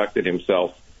conducted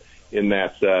himself in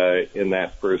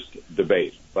that first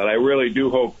debate. But I really do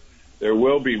hope there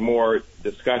will be more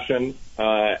discussion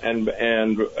and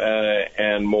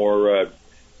more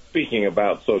speaking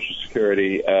about Social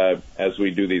Security as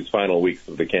we do these final weeks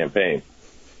of the campaign.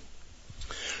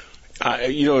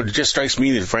 It just strikes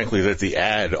me that, frankly, that the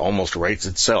ad almost writes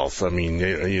itself. I mean,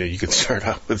 you could start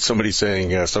out with somebody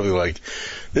saying something like,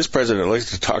 this president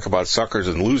likes to talk about suckers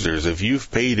and losers. If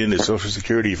you've paid into Social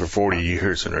Security for 40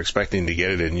 years and are expecting to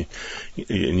get it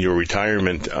in your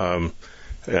retirement,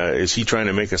 is he trying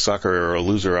to make a sucker or a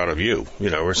loser out of you,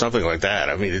 or something like that?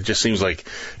 I mean, it just seems like,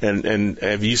 and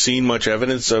have you seen much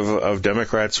evidence of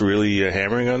Democrats really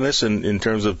hammering on this in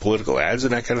terms of political ads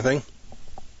and that kind of thing?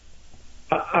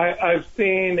 I've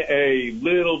seen a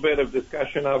little bit of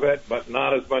discussion of it, but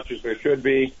not as much as there should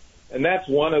be. And that's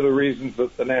one of the reasons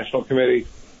that the National Committee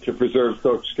to Preserve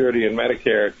Social Security and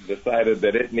Medicare decided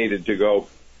that it needed to go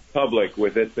public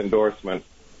with its endorsement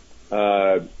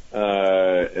of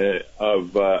Joe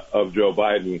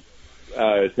Biden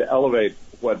to elevate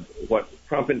what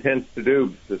Trump intends to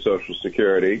do to Social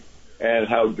Security and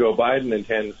how Joe Biden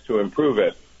intends to improve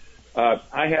it.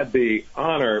 I had the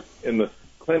honor in the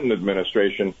Clinton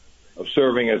administration of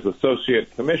serving as Associate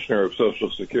Commissioner of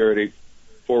Social Security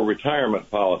for retirement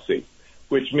policy,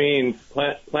 which means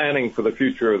planning for the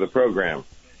future of the program.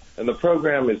 And the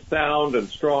program is sound and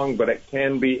strong, but it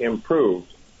can be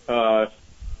improved.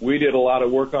 We did a lot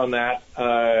of work on that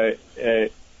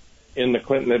in the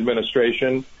Clinton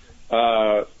administration,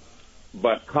 but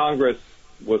Congress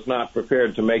was not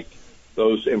prepared to make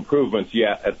those improvements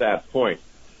yet at that point.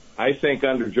 I think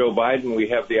under Joe Biden, we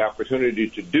have the opportunity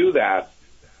to do that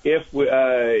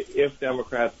if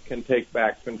Democrats can take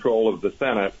back control of the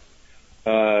Senate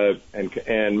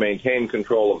and maintain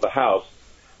control of the House,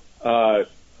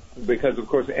 because, of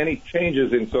course, any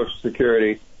changes in Social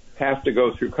Security have to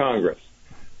go through Congress.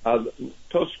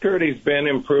 Social Security has been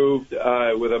improved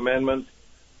with amendments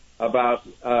about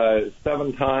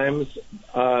 7 times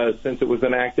since it was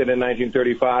enacted in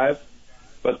 1935,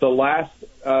 but the last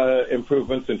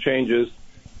improvements and changes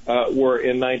were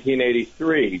in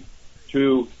 1983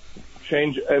 to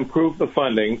improve the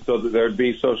funding so that there would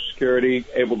be Social Security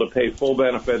able to pay full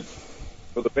benefits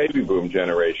for the baby boom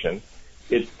generation.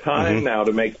 It's time now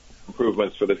to make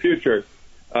improvements for the future.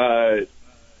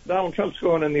 Donald Trump's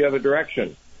going in the other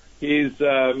direction. He's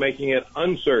making it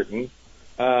uncertain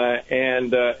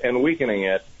and weakening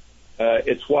it.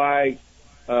 It's why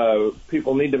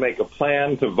people need to make a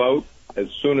plan to vote as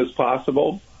soon as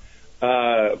possible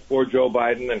for Joe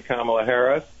Biden and Kamala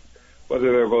Harris,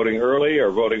 whether they're voting early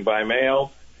or voting by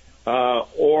mail,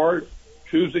 or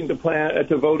choosing to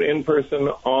vote in person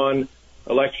on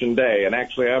Election Day. And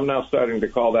actually, I'm now starting to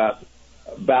call that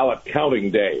ballot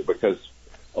counting day because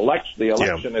the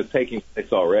election is taking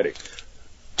place already.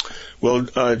 Well,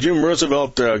 Jim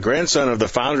Roosevelt, grandson of the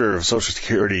founder of Social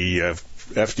Security,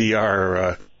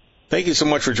 FDR, thank you so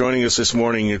much for joining us this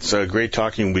morning. It's great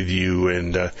talking with you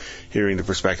and hearing the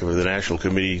perspective of the National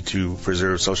Committee to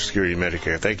Preserve Social Security and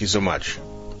Medicare. Thank you so much.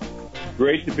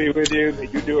 Great to be with you.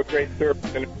 You do a great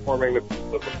service in informing the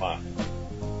people of Vermont.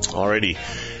 Alrighty.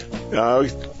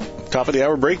 Top of the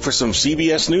hour break for some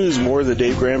CBS News. More of the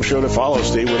Dave Graham Show to follow.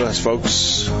 Stay with us,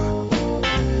 folks.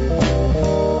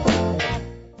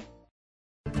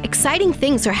 Exciting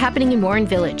things are happening in Warren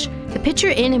Village. The Pitcher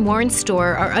Inn and Warren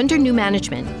store are under new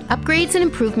management. Upgrades and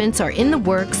improvements are in the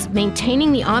works,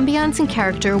 maintaining the ambiance and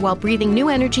character while breathing new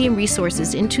energy and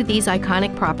resources into these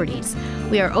iconic properties.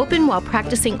 We are open while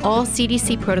practicing all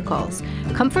CDC protocols.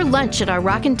 Come for lunch at our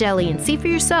Rockin' Deli and see for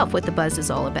yourself what the buzz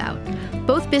is all about.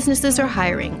 Both businesses are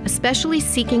hiring, especially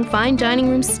seeking fine dining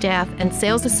room staff and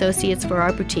sales associates for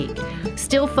our boutique.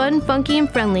 Still fun, funky, and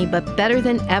friendly, but better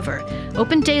than ever.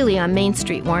 Open daily on Main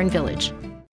Street, Warren Village.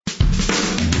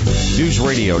 News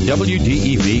Radio,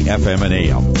 WDEV, FM and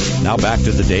AM. Now back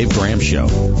to the Dave Graham Show.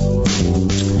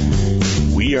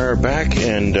 We are back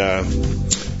and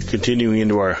continuing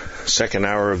into our second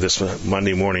hour of this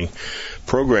Monday morning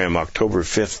program, October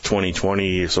 5th,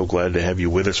 2020. So glad to have you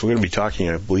with us. We're going to be talking,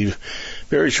 I believe,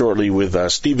 very shortly with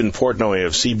Stephen Portnoy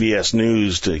of CBS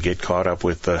News to get caught up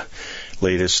with the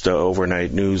latest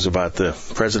overnight news about the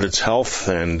president's health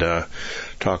and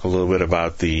talk a little bit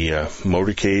about the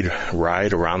motorcade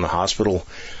ride around the hospital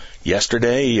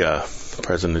yesterday. The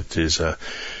president is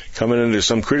coming under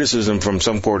some criticism from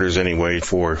some quarters anyway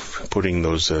for putting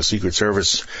those Secret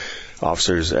Service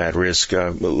officers at risk.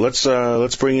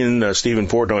 Let's bring in Stephen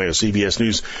Portnoy of CBS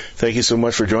News. Thank you so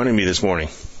much for joining me this morning.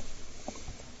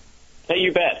 Hey,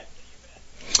 you bet.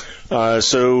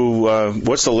 So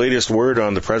what's the latest word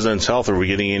on the president's health? Are we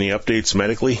getting any updates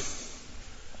medically?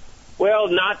 Well,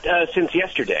 not since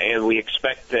yesterday, and we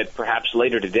expect that perhaps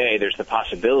later today there's the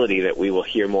possibility that we will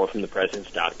hear more from the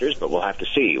president's doctors, but we'll have to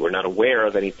see. We're not aware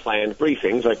of any planned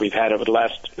briefings like we've had over the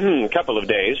last couple of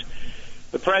days.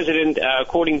 The president,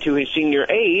 according to his senior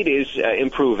aide, is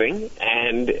improving,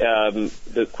 and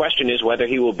the question is whether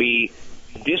he will be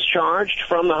discharged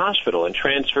from the hospital and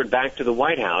transferred back to the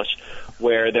White House,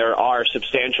 where there are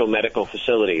substantial medical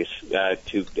facilities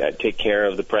to take care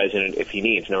of the president if he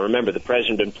needs. Now, remember, the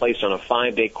president has been placed on a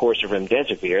 5-day course of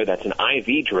remdesivir. That's an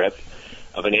IV drip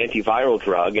of an antiviral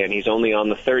drug, and he's only on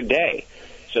the 3rd day.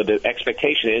 So the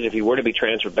expectation is if he were to be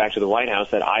transferred back to the White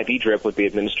House, that IV drip would be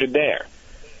administered there.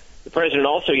 The president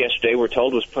also yesterday, we're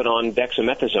told, was put on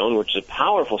dexamethasone, which is a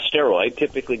powerful steroid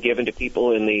typically given to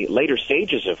people in the later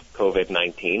stages of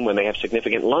COVID-19 when they have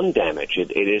significant lung damage.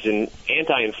 It is an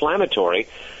anti-inflammatory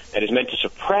that is meant to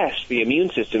suppress the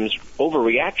immune system's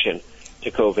overreaction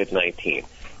to COVID-19.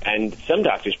 And some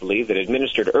doctors believe that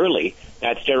administered early,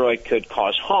 that steroid could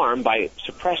cause harm by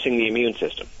suppressing the immune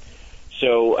system.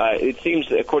 So it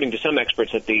seems, according to some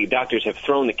experts, that the doctors have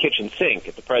thrown the kitchen sink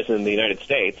at the President of the United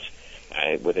States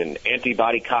with an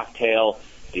antibody cocktail,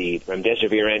 the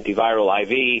remdesivir antiviral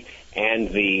IV, and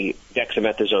the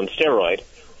dexamethasone steroid.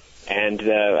 And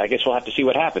I guess we'll have to see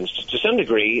what happens. To some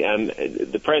degree,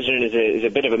 the President is a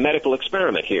bit of a medical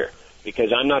experiment here,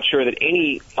 because I'm not sure that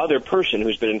any other person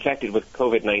who's been infected with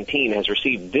COVID-19 has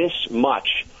received this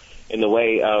much in the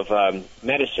way of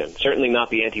medicine. Certainly not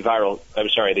the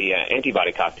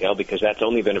antibody cocktail, because that's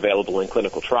only been available in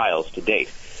clinical trials to date.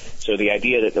 So the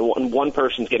idea that one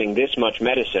person's getting this much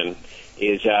medicine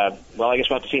is, I guess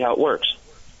we'll have to see how it works.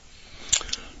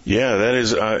 Yeah, that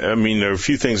is, there are a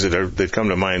few things that come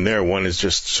to mind there. One is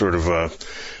just sort of,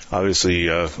 obviously,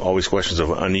 always questions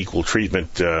of unequal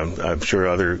treatment. I'm sure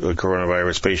other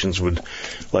coronavirus patients would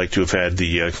like to have had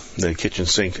the kitchen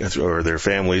sink, or their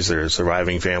families, their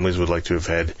surviving families would like to have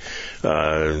had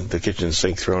the kitchen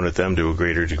sink thrown at them to a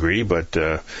greater degree. But,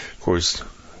 of course,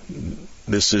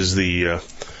 this is the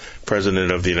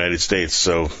President of the United States,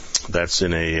 so that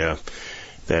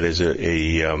is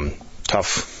a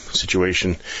tough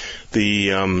situation.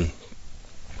 The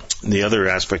other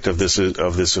aspect of this,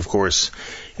 of course,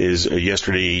 is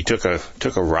yesterday he took a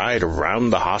ride around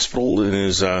the hospital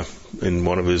in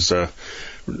one of his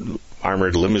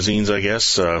armored limousines, I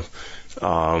guess. What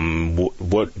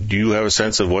do you have a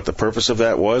sense of what the purpose of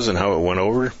that was and how it went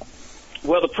over?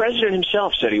 Well, the President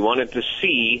himself said he wanted to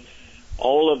see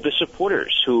all of the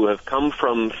supporters who have come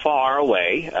from far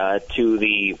away to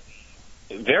the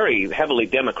very heavily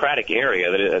Democratic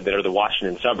area that are the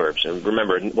Washington suburbs. And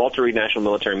remember, Walter Reed National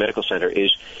Military Medical Center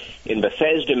is in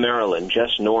Bethesda, Maryland,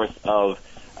 just north of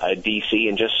D.C.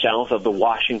 and just south of the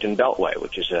Washington Beltway,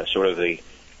 which is sort of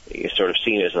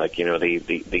seen as like,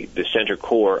 the center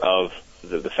core of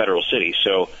the federal city.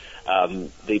 So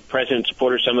the President's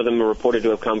supporters, some of them are reported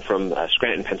to have come from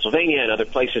Scranton, Pennsylvania, and other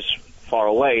places far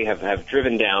away, have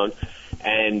driven down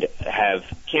and have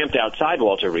camped outside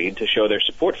Walter Reed to show their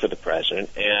support for the President.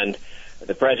 And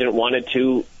the President wanted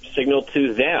to signal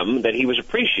to them that he was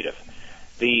appreciative.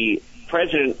 The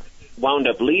President wound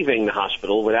up leaving the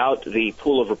hospital without the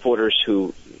pool of reporters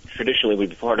who traditionally would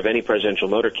be part of any presidential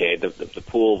motorcade. The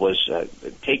pool was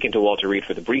taken to Walter Reed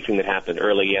for the briefing that happened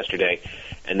early yesterday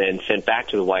and then sent back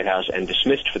to the White House and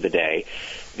dismissed for the day,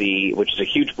 which is a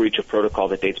huge breach of protocol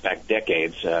that dates back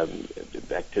decades,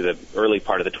 back to the early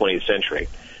part of the 20th century.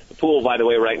 The pool, by the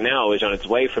way, right now is on its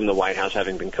way from the White House,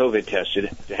 having been COVID tested,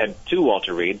 to head to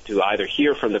Walter Reed to either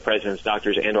hear from the President's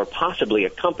doctors and or possibly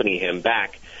accompany him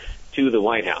back to the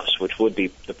White House, which would be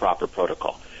the proper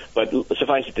protocol. But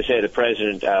suffice it to say, the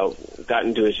President got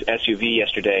into his SUV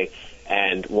yesterday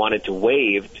and wanted to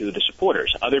wave to the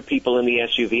supporters. Other people in the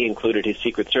SUV included his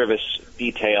Secret Service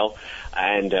detail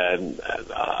and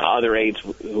other aides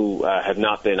who have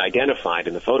not been identified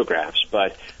in the photographs.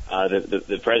 But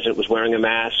the President was wearing a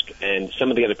mask, and some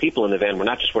of the other people in the van were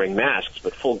not just wearing masks,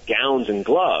 but full gowns and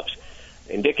gloves,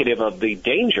 indicative of the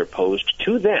danger posed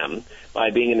to them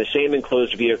by being in the same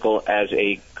enclosed vehicle as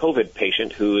a COVID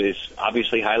patient who is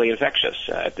obviously highly infectious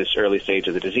at this early stage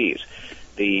of the disease.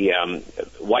 The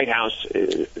White House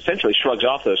essentially shrugs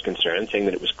off those concerns, saying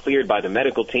that it was cleared by the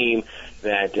medical team,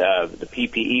 that the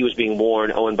PPE was being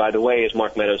worn. Oh, and by the way, as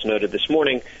Mark Meadows noted this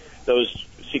morning, those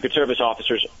Secret Service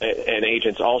officers and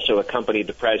agents also accompanied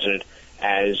the President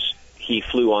as he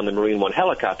flew on the Marine One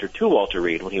helicopter to Walter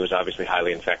Reed when he was obviously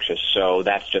highly infectious. So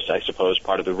that's just, I suppose,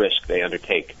 part of the risk they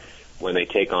undertake when they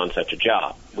take on such a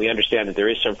job. We understand that there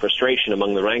is some frustration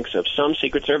among the ranks of some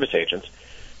Secret Service agents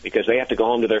because they have to go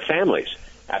home to their families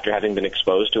after having been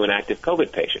exposed to an active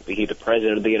COVID patient, be he the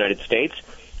President of the United States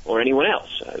or anyone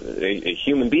else. A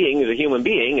human being is a human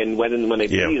being, and when they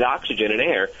breathe oxygen and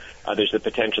air, there's the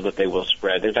potential that they will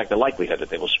spread, in fact, the likelihood that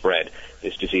they will spread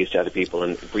this disease to other people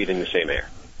in breathing the same air.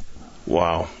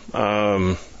 Wow.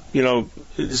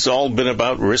 It's all been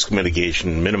about risk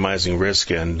mitigation, minimizing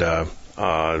risk, and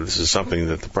this is something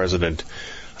that the President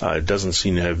doesn't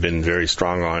seem to have been very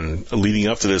strong on leading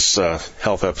up to this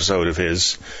health episode of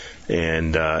his,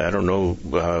 and I don't know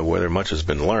whether much has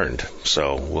been learned.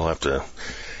 So we'll have to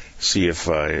see if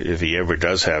he ever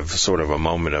does have sort of a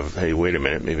moment of, hey, wait a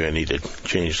minute, maybe I need to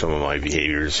change some of my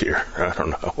behaviors here. I don't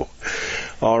know.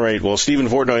 All right. Well, Stephen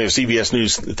Fortnoy of CBS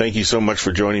News, thank you so much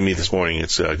for joining me this morning.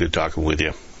 It's good talking with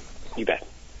you. You bet.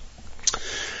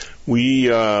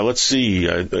 Let's see.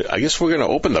 I guess we're going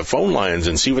to open the phone lines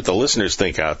and see what the listeners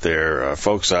think out there,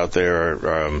 folks out there.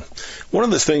 One of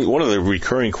the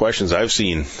recurring questions I've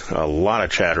seen a lot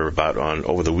of chatter about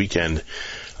over the weekend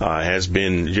has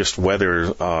been just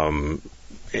whether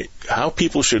how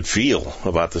people should feel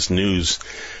about this news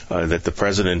that the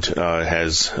president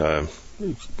has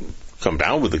come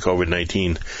down with the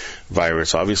COVID-19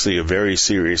 virus. Obviously a very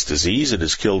serious disease. It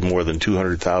has killed more than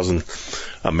 200,000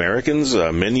 Americans,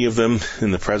 many of them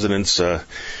in the president's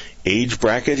age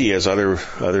bracket. He has other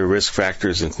risk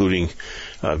factors, including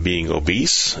being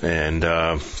obese, and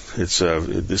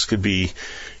this could be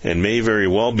and may very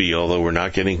well be, although we're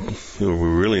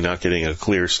really not getting a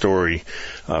clear story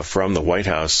from the White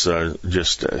House,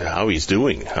 just how he's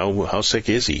doing. How sick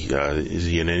is he? Is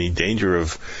he in any danger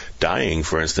of dying,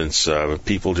 for instance?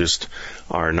 People just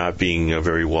are not being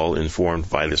very well informed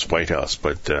by this White House,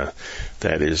 but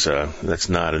that's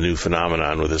not a new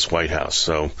phenomenon with this White House.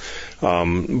 So,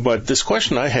 but this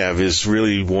question I have is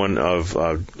really one of,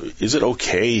 is it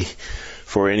okay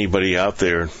for anybody out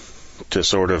there to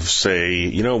sort of say,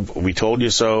 we told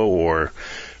you so, or,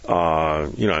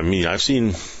 I've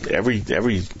seen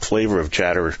every flavor of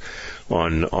chatter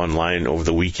online over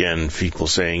the weekend, people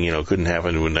saying, couldn't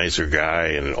happen to a nicer guy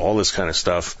and all this kind of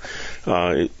stuff.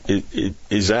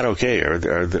 Is that okay? Are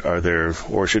there,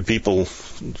 or should people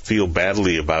feel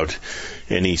badly about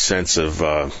any sense of,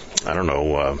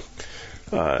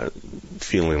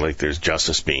 feeling like there's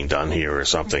justice being done here or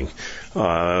something?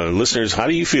 Listeners, how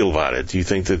do you feel about it? Do you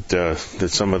think that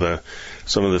some of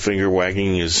the finger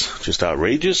wagging is just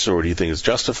outrageous, or do you think it's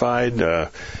justified?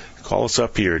 Call us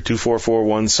up here,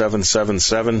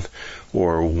 244-1777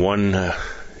 or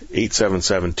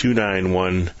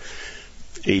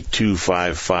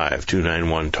 1-877-291-8255,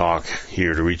 291-TALK,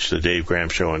 here to reach the Dave Graham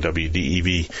Show on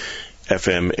WDEV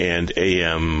FM and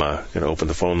AM. Going to open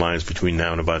the phone lines between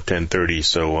now and about 10:30.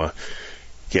 So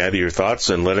gather your thoughts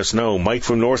and let us know. Mike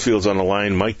from Northfield's on the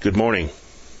line. Mike, good morning.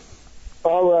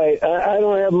 All right. I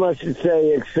don't have much to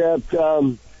say except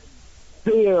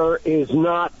fear is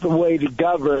not the way to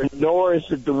govern, nor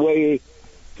is it the way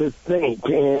to think.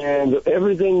 And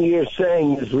everything you're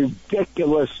saying is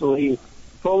ridiculously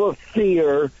full of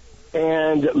fear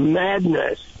and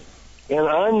madness. And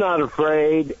I'm not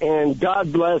afraid, and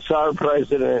God bless our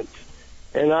president,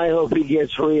 and I hope he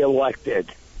gets reelected.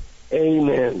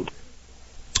 Amen.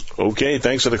 Okay,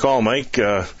 thanks for the call, Mike.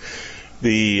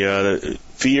 The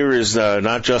fear is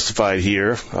not justified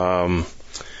here,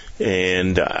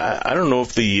 and I don't know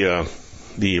if the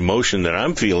emotion that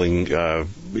I'm feeling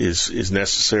is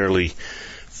necessarily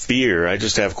fear. I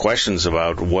just have questions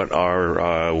about what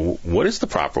is the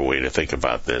proper way to think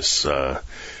about this. Do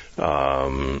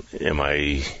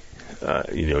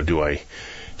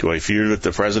I fear that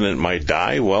the president might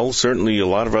die? Well, certainly a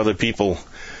lot of other people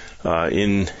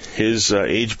in his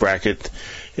age bracket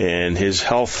and his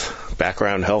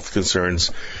background health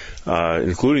concerns,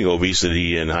 including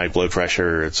obesity and high blood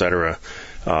pressure, etc.,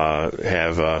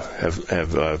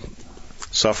 have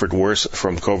suffered worse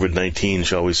from COVID-19,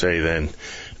 shall we say,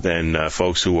 than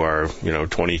folks who are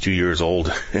 22 years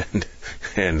old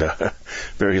and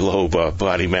very low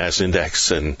body mass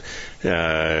index and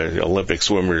Olympic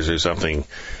swimmers or something.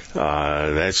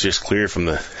 That's just clear from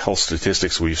the health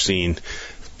statistics we've seen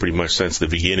pretty much since the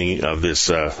beginning of this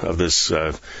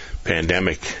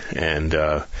pandemic, and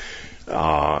the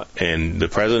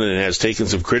president has taken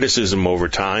some criticism over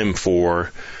time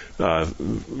for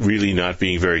really not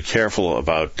being very careful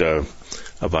about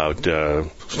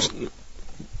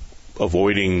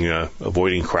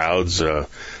avoiding crowds,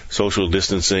 social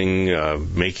distancing,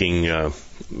 making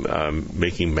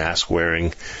mask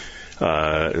wearing,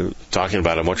 talking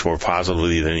about it much more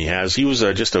positively than he has. He was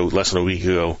just less than a week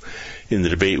ago in the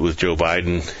debate with Joe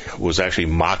Biden, was actually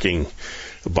mocking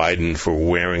Biden for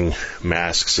wearing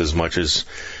masks as much as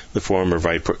the former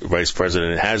vice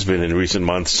president has been in recent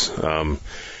months. The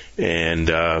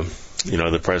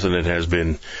president has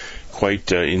been quite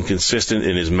inconsistent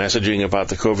in his messaging about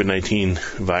the COVID-19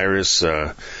 virus,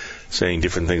 saying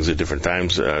different things at different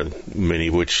times, many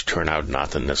of which turn out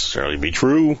not to necessarily be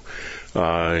true.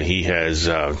 He has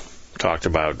talked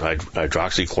about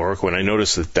hydroxychloroquine. I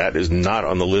noticed that is not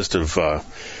on the list of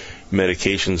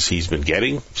medications he's been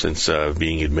getting since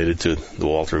being admitted to the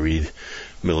Walter Reed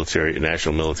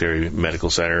National Military Medical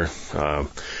Center.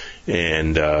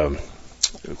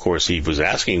 Of course, he was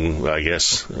asking, I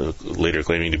guess, later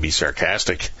claiming to be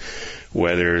sarcastic,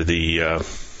 whether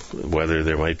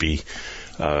there might be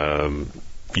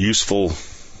useful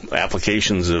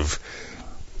applications of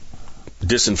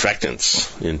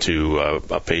disinfectants into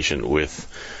a patient with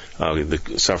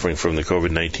suffering from the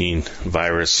COVID-19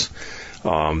 virus.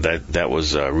 That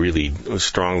was really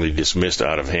strongly dismissed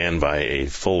out of hand by a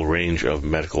full range of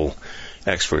medical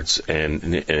experts and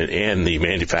the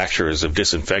manufacturers of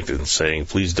disinfectants, saying,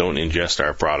 please don't ingest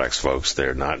our products, folks.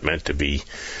 They're not meant to be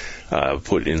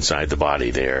put inside the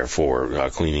body there for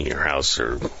cleaning your house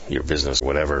or your business or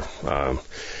whatever.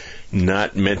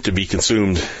 Not meant to be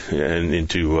consumed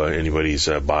into anybody's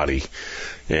body.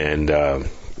 And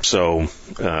so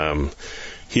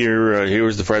here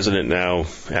is the president now,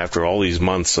 after all these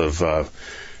months of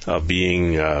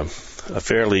being a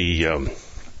fairly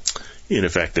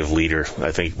ineffective leader.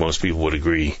 I think most people would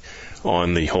agree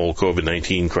on the whole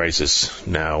COVID-19 crisis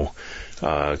now,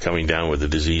 coming down with the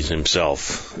disease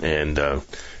himself. And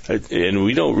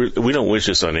we don't wish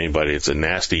this on anybody. It's a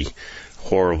nasty,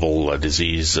 horrible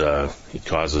disease. It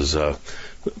causes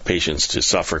patients to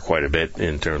suffer quite a bit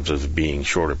in terms of being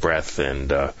short of breath,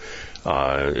 and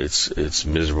it's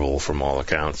miserable from all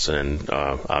accounts. And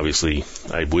obviously,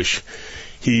 I wish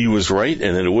he was right,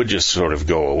 and then it would just sort of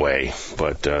go away.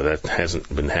 But that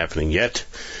hasn't been happening yet.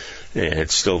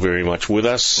 It's still very much with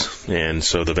us, and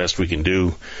so the best we can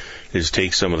do is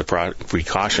take some of the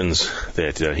precautions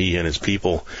that he and his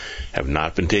people have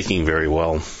not been taking very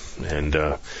well. And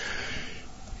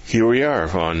here we are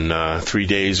on 3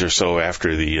 days or so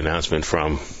after the announcement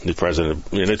from the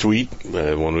president in a tweet,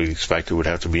 one we expected would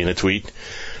have to be in a tweet,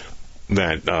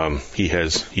 that he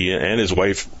and his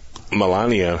wife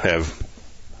Melania have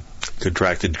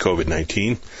contracted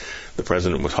COVID-19. The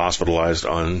president was hospitalized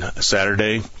on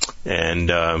Saturday,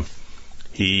 and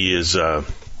he is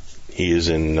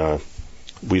in.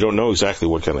 We don't know exactly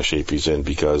what kind of shape he's in,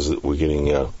 because we're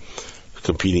getting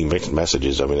competing mixed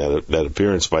messages. I mean, that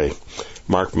appearance by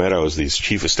Mark Meadows, the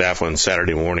chief of staff, on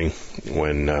Saturday morning,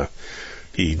 when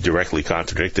he directly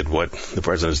contradicted what the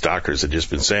president's doctors had just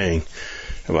been saying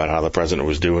about how the president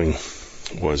was doing,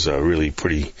 was really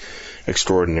pretty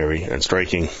extraordinary and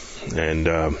striking.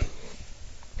 And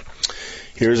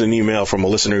here's an email from a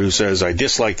listener who says, I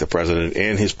dislike the president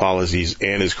and his policies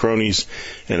and his cronies,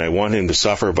 and I want him to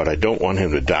suffer, but I don't want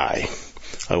him to die.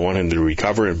 I want him to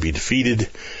recover and be defeated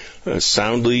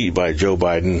soundly by Joe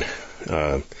Biden.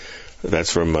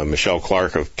 That's from Michelle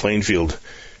Clark of Plainfield.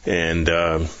 And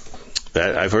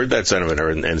that I've heard that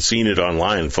sentiment and seen it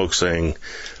online, folks saying,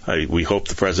 we hope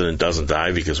the president doesn't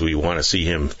die because we want to see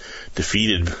him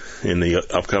defeated in the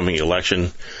upcoming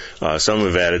election. Some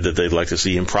have added that they'd like to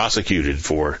see him prosecuted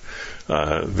for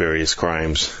various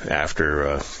crimes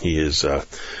after he is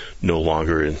no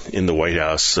longer in the White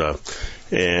House. Well,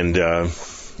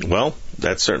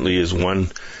 that certainly is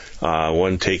one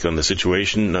take on the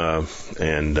situation.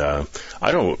 And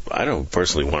I don't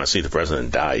personally want to see the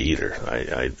president die either.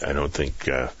 I don't think,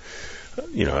 I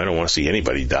don't want to see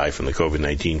anybody die from the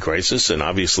COVID-19 crisis. And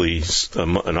obviously,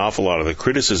 an awful lot of the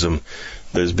criticism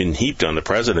that has been heaped on the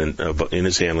president in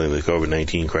his handling of the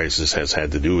COVID-19 crisis has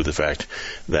had to do with the fact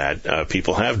that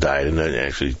people have died, and that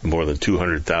actually more than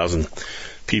 200,000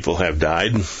 people have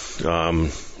died.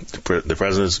 The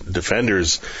president's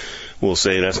defenders will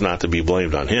say that's not to be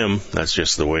blamed on him. That's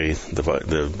just the way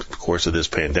the course of this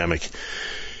pandemic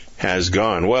has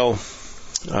gone. Well,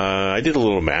 I did a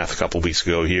little math a couple of weeks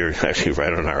ago here, actually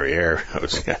right on our air. I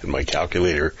had my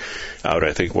calculator out,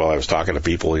 I think, while I was talking to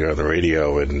people here on the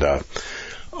radio. And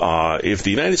if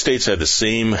the United States had the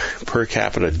same per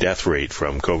capita death rate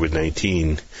from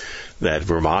COVID-19 that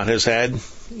Vermont has had,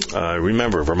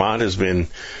 remember, Vermont has been,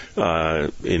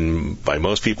 by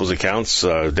most people's accounts,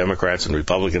 Democrats and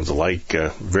Republicans alike,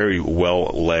 very well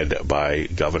led by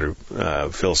Governor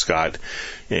Phil Scott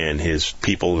and his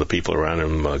people, the people around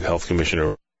him, Health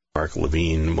Commissioner Mark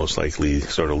Levine, most likely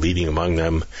sort of leading among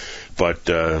them. But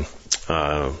the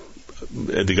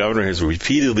governor has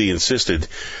repeatedly insisted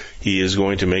he is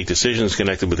going to make decisions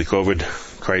connected with the COVID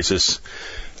crisis.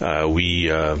 As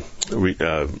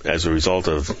a result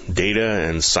of data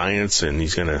and science, and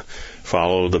he's going to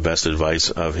follow the best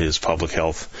advice of his public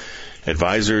health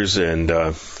advisors. And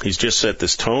he's just set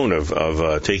this tone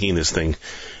of taking this thing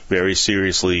very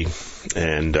seriously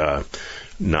and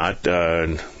not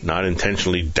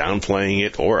intentionally downplaying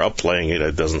it or upplaying it.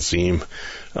 It doesn't seem.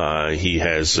 He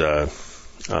has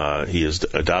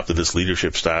adopted this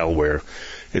leadership style where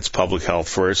it's public health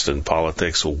first and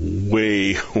politics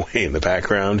way in the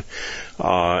background.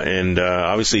 And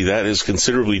obviously that is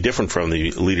considerably different from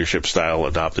the leadership style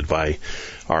adopted by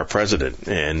our president.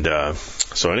 And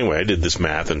so anyway, I did this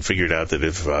math and figured out that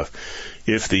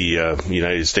if the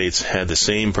United States had the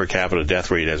same per capita death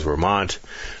rate as Vermont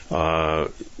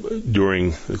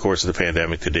during the course of the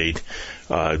pandemic to date,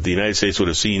 the United States would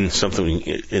have seen something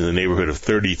in the neighborhood of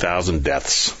 30,000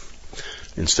 deaths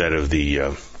instead of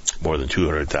the more than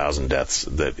 200,000 deaths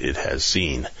that it has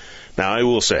seen. Now, I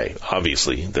will say,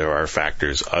 obviously, there are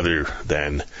factors other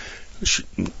than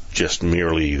just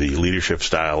merely the leadership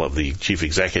style of the chief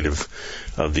executive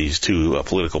of these two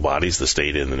political bodies, the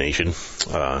state and the nation.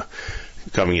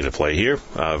 coming into play here.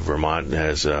 Vermont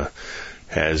has a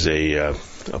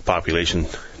population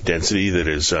density that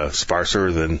is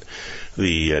sparser than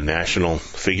the national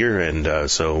figure, and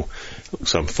so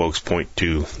some folks point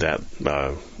to that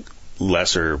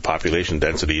lesser population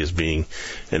density as being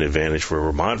an advantage for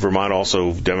Vermont. Vermont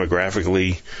also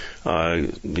demographically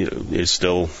is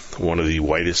still one of the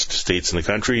whitest states in the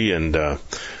country, and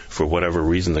for whatever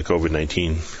reason, the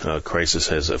COVID-19 crisis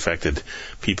has affected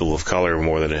people of color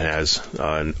more than it has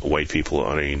white people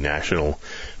on a national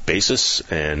basis,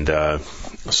 and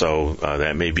so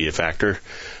that may be a factor.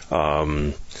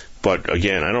 But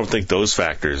again, I don't think those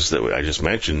factors that I just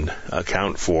mentioned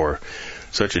account for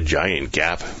such a giant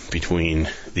gap between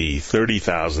the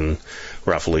 30,000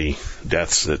 roughly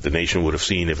deaths that the nation would have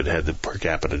seen if it had the per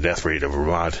capita death rate of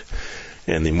Vermont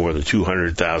and the more than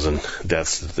 200,000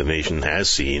 deaths that the nation has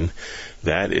seen.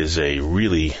 That is a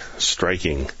really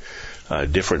striking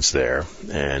difference there,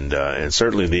 and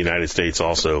certainly the United States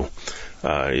also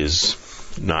is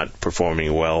not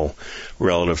performing well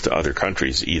relative to other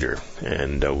countries either,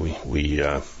 and we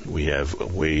have a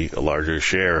way larger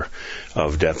share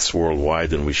of deaths worldwide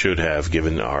than we should have,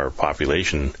 given our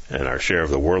population and our share of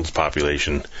the world's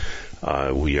population.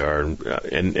 We are,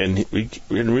 and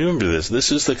remember this.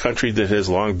 This is the country that has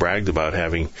long bragged about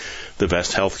having the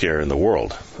best healthcare in the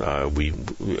world. We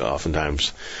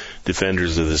oftentimes,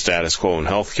 defenders of the status quo in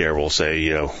healthcare will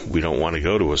say, we don't want to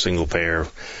go to a single payer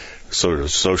sort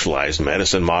of socialized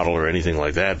medicine model or anything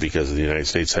like that because the United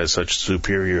States has such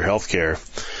superior health care.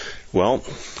 Well,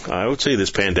 I would say this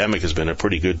pandemic has been a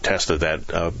pretty good test of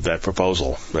that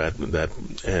proposal. Here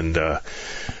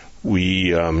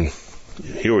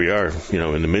we are,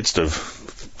 in the midst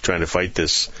of trying to fight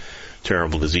this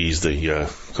terrible disease, the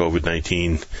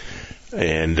COVID-19,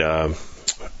 and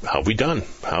how have we done?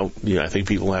 I think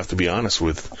people have to be honest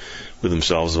with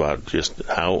themselves about just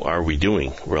how are we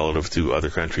doing relative to other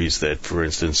countries that, for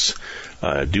instance,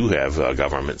 do have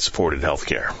government-supported health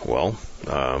care. Well,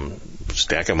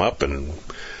 stack them up and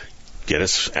get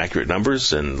us accurate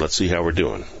numbers, and let's see how we're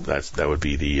doing. That would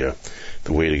be the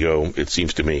way to go, it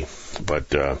seems to me. But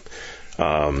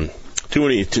too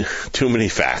many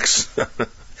facts.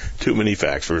 Too many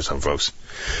facts for some folks.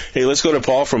 Hey, let's go to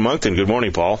Paul from Moncton. Good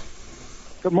morning, Paul.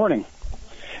 Good morning.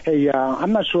 Hey,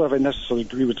 I'm not sure if I necessarily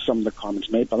agree with some of the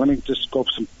comments made, but let me just go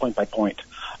some point by point.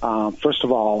 First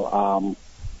of all,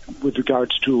 with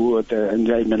regards to the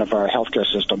indictment of our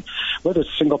healthcare system, whether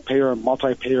it's single-payer,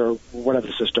 multi-payer, whatever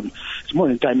the system, it's more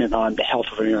an indictment on the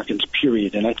health of Americans,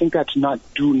 period. And I think that's not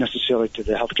due necessarily to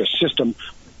the healthcare system,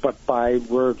 but by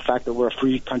the fact that we're a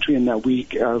free country and that we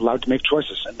are allowed to make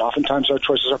choices. And oftentimes our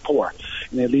choices are poor,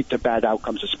 and they lead to bad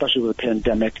outcomes, especially with a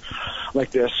pandemic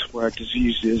like this, where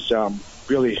disease is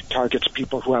really targets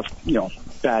people who have,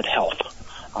 bad health.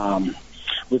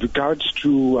 With regards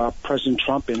to President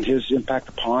Trump and his impact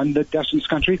upon the deaths in this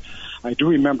country, I do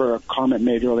remember a comment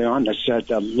made early on that said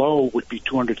the low would be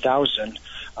 200,000,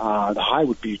 the high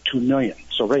would be 2 million.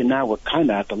 So right now we're kind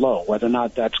of at the low. Whether or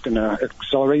not that's going to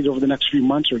accelerate over the next few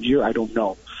months or year, I don't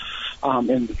know.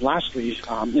 And lastly,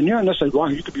 and you're not necessarily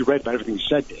wrong, you could be right about everything you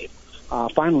said, Dave.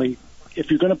 Finally, if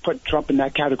you're going to put Trump in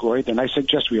that category, then I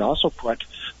suggest we also put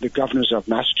the governors of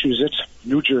Massachusetts,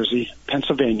 New Jersey,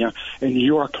 Pennsylvania, and New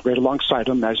York right alongside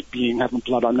them as having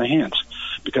blood on their hands.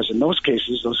 Because in those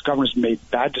cases, those governors made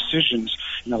bad decisions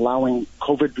in allowing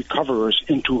COVID recoverers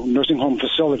into nursing home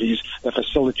facilities that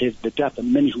facilitated the death of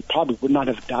many who probably would not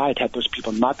have died had those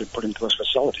people not been put into those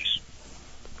facilities.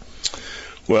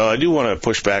 Well, I do want to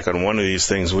push back on one of these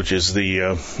things, which is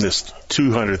the this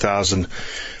 200,000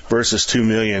 versus 2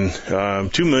 million.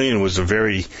 2 million was a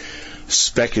very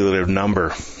speculative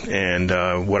number,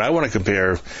 and what I want to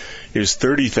compare is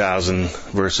 30,000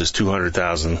 versus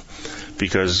 200,000,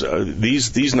 because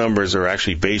these numbers are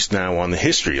actually based now on the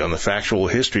history, on the factual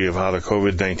history of how the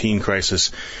COVID-19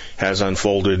 crisis has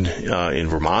unfolded in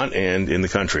Vermont and in the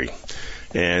country.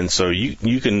 And so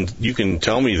you can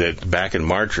tell me that back in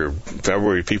March or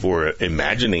February people were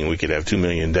imagining we could have 2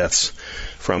 million deaths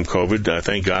from COVID.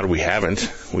 Thank God we haven't.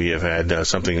 We have had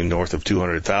something north of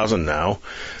 200,000 now.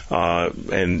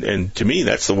 And to me,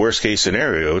 that's the worst case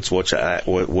scenario. It's what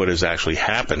has actually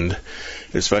happened,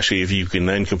 especially if you can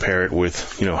then compare it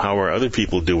with, how are other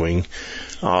people doing?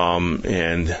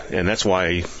 And that's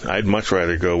why I'd much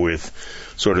rather go with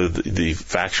sort of the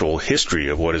factual history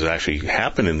of what has actually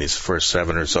happened in these first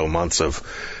 7 or so months of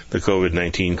the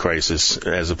COVID-19 crisis,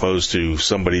 as opposed to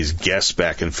somebody's guess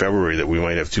back in February that we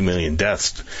might have 2 million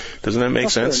deaths. Doesn't that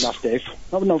make sense? Fair enough, Dave.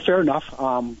 No, fair enough.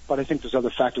 But I think there's other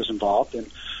factors involved. And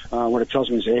what it tells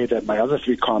me is, A, that my other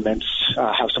three comments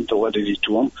have some validity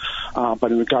to them.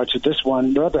 But in regards to this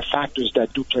one, there are other factors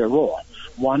that do play a role.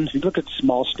 One, if you look at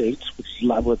small states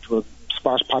with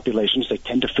sparse populations, they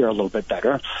tend to fare a little bit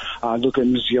better. Look at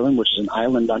New Zealand, which is an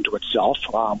island unto itself,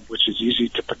 which is easy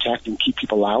to protect and keep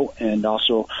people out, and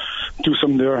also do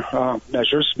some of their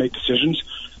measures, make decisions.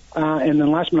 And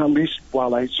then last but not least,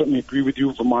 while I certainly agree with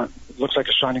you, Vermont looks like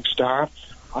a shining star,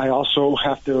 I also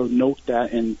have to note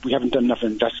that, and we haven't done enough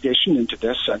investigation into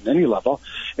this at any level,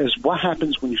 is what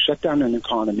happens when you shut down an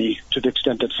economy to the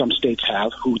extent that some states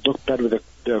have, who look better at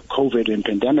the COVID and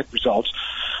pandemic results,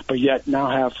 but yet now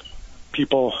have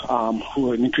people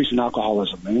who are an increase in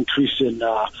alcoholism, an increase in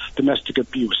domestic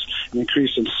abuse, an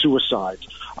increase in suicides,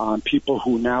 people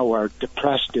who now are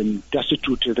depressed and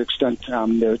destitute to the extent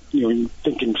they're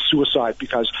thinking suicide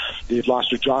because they've lost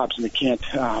their jobs and they can't,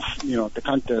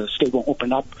 the state won't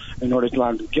open up in order to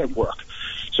allow them to get work.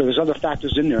 So there's other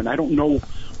factors in there, and I don't know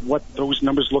what those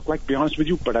numbers look like, to be honest with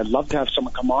you, but I'd love to have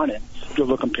someone come on and do a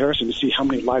little comparison to see how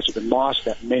many lives have been lost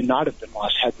that may not have been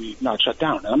lost had we not shut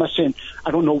down. And I'm not saying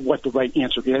I don't know what the right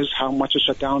answer is, how much is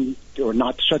shut down or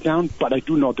not shut down, but I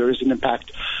do know there is an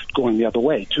impact going the other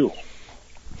way, too.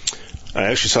 I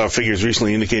actually saw figures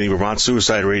recently indicating Vermont's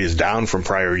suicide rate is down from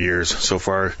prior years so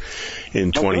far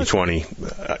in 2020.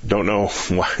 Don't know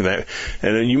why that.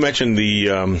 And then you mentioned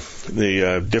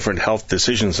the different health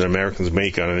decisions that Americans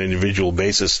make on an individual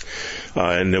basis,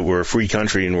 and that we're a free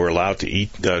country and we're allowed to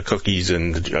eat cookies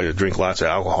and drink lots of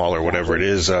alcohol or whatever it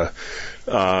is.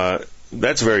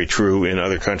 That's very true in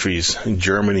other countries.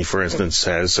 Germany, for instance,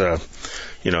 has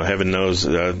heaven knows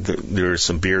there's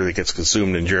some beer that gets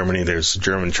consumed in Germany. There's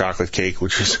German chocolate cake,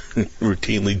 which is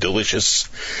routinely delicious.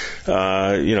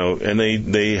 And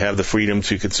they have the freedom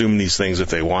to consume these things if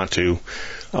they want to.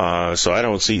 So I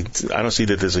don't see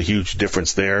that there's a huge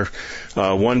difference there.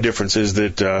 One difference is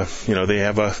that they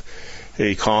have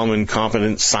a calm and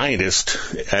competent scientist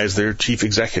as their chief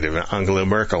executive, Angela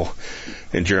Merkel,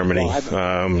 in Germany.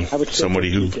 I would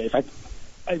somebody who. Dave,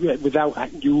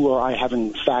 without you or I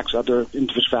having facts, other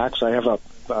individual facts, I have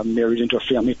married into a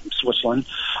family from Switzerland.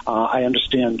 I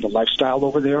understand the lifestyle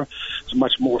over there. It's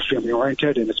much more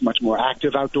family-oriented and it's much more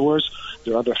active outdoors.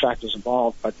 There are other factors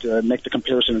involved, but make the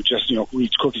comparison of just, who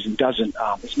eats cookies and doesn't.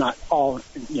 It's not all,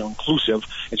 inclusive.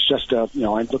 It's just, I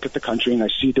look at the country and I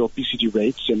see the obesity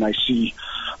rates and I see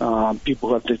people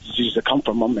who have the diseases that come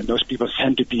from them, and those people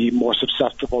tend to be more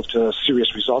susceptible to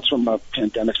serious results from a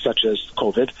pandemic such as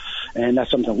COVID, and that's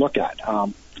something to look at.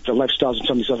 The lifestyles in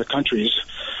some of these other countries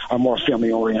are more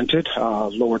family-oriented,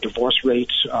 lower divorce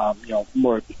rates,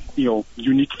 more,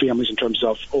 unique families in terms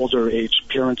of older age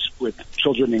parents with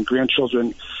children and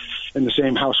grandchildren in the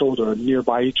same household or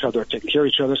nearby each other, taking care of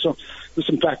each other. So there's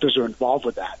some factors that are involved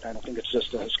with that. I don't think it's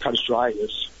just as cut as dry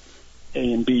as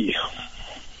A and B.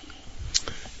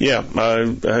 Yeah,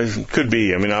 could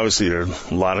be. I mean, obviously there are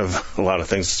a lot of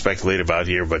things to speculate about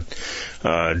here, but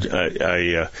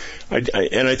I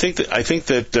think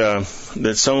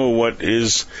that some of what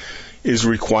is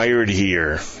required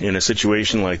here in a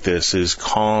situation like this is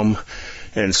calm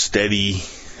and steady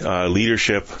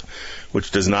leadership,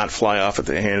 which does not fly off at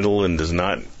the handle and does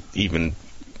not even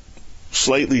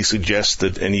slightly suggest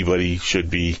that anybody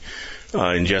should be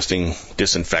ingesting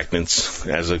disinfectants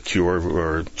as a cure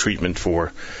or treatment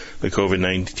for the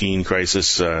COVID-19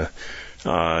 crisis,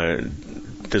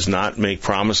 does not make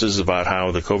promises about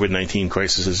how the COVID-19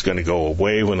 crisis is going to go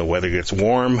away when the weather gets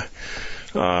warm.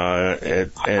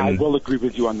 I will agree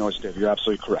with you on those, Dave. You're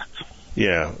absolutely correct.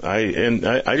 Yeah,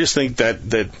 I just think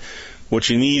that what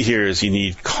you need here is you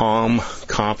need calm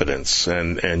competence,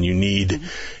 and you need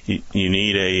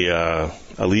a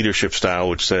leadership style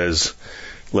which says,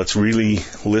 let's really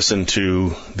listen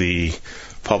to the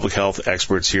public health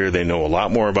experts here. They know a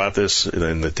lot more about this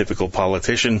than the typical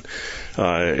politician.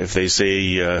 If they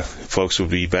say folks would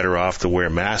be better off to wear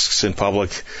masks in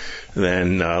public,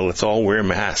 then let's all wear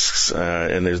masks.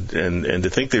 And to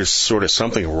think there's sort of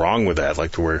something wrong with that,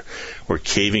 like we're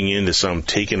caving into some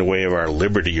taking away of our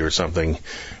liberty or something,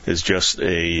 is just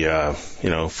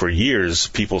for years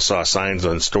people saw signs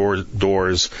on store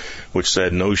doors which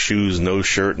said no shoes, no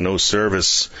shirt, no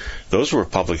service. Those were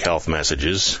public health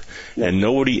messages, and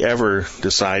nobody ever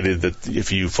decided that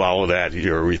if you follow that,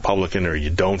 you're a Republican, or you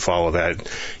don't follow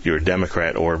that, you're a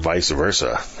Democrat, or vice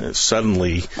versa. And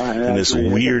suddenly, in this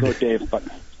weird... Dave, but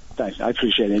thanks. I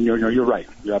appreciate it. And you're right.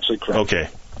 You're absolutely correct. Okay.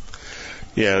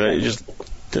 Yeah,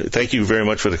 thank you very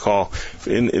much for the call.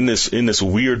 In this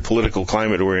weird political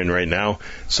climate we're in right now,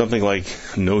 something like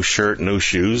no shirt, no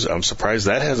shoes, I'm surprised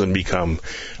that hasn't become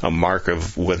a mark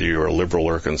of whether you're a liberal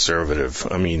or conservative.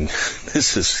 I mean,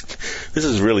 this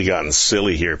has really gotten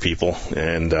silly here, people,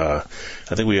 and I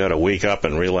think we ought to wake up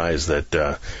and realize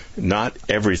that not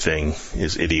everything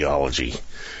is ideology.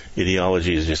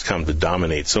 ideology has just come to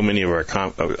dominate so many of our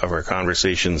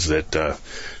conversations that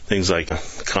things like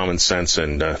common sense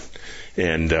and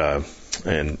a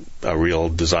real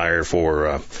desire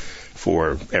for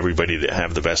everybody to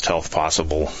have the best health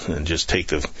possible and just take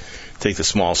the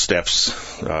small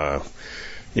steps.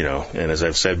 And as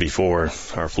I've said before,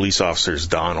 our police officers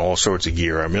don all sorts of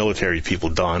gear. Our military people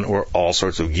don all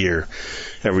sorts of gear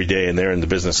every day, and they're in the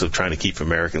business of trying to keep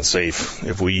Americans safe.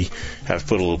 If we have to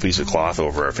put a little piece of cloth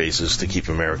over our faces to keep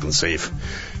Americans safe,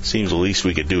 seems the least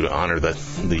we could do to honor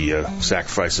the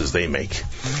sacrifices they make.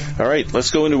 All right,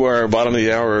 let's go into our bottom of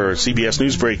the hour CBS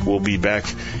News break. We'll be back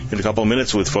in a couple of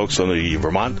minutes with folks on the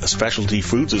Vermont Specialty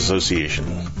Foods Association.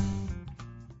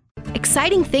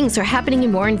 Exciting things are happening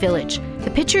in Warren Village.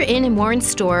 The Pitcher Inn and Warren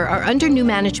store are under new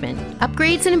management.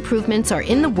 Upgrades and improvements are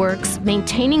in the works,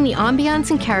 maintaining the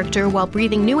ambiance and character while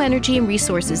breathing new energy and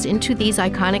resources into these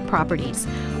iconic properties.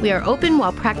 We are open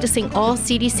while practicing all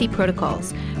CDC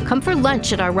protocols. Come for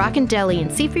lunch at our Rockin' Deli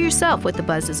and see for yourself what the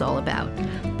buzz is all about.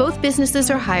 Both businesses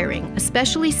are hiring,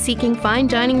 especially seeking fine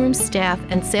dining room staff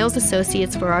and sales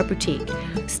associates for our boutique.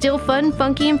 Still fun,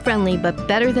 funky, and friendly, but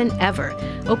better than ever.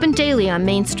 Open daily on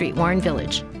Main Street, Warren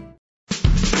Village.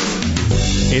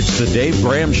 It's the Dave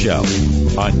Graham Show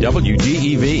on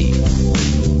WDEV.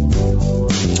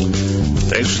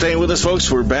 Thanks for staying with us, folks.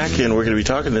 We're back, and we're going to be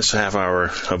talking this half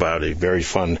hour about a very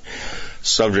fun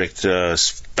subject,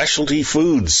 specialty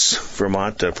foods.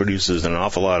 Vermont produces an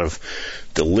awful lot of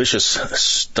delicious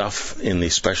stuff in the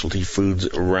specialty foods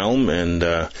realm,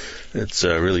 and it's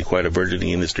really quite a burgeoning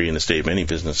industry in the state. Many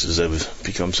businesses have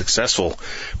become successful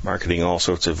marketing all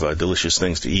sorts of delicious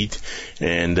things to eat.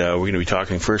 And we're going to be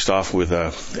talking first off with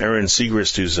Erin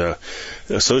Segrist, who's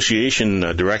association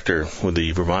director with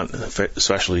the Vermont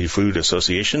Specialty Food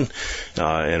Association.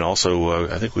 And also,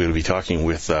 I think we're going to be talking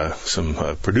with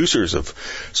some producers of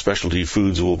specialty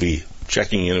foods who will be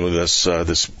checking in with us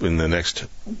in the next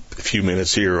few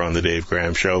minutes here on the Dave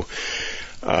Graham Show.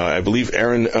 I believe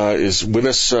Erin is with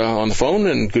us on the phone,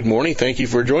 and good morning. Thank you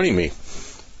for joining me.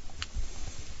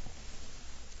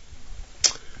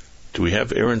 Do we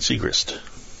have Erin Segrist?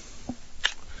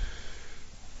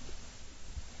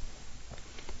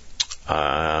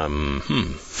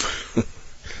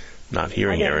 Not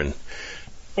hearing Erin.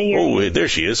 Oh, there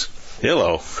she is.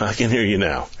 Hello. I can hear you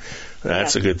now.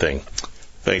 That's a good thing.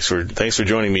 Thanks for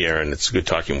joining me, Erin. It's good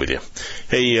talking with you.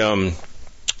 Hey,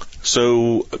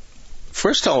 so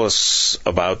first tell us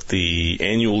about the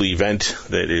annual event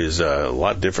that is a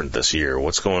lot different this year.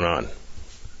 What's going on?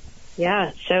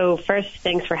 Yeah, so first,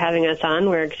 thanks for having us on.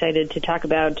 We're excited to talk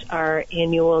about our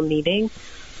annual meeting.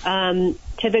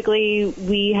 Typically,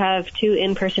 we have 2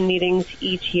 in-person meetings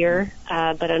each year,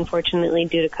 but unfortunately,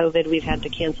 due to COVID, we've had to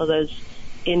cancel those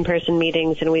in-person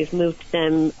meetings, and we've moved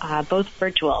them both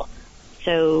virtual.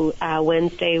 So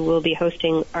Wednesday, we'll be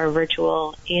hosting our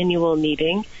virtual annual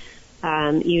meeting.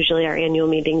 Usually our annual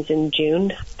meeting's in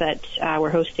June, but we're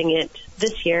hosting it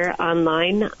this year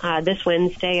online this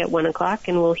Wednesday at 1 o'clock,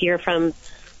 and we'll hear from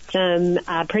some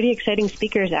pretty exciting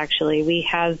speakers, actually. We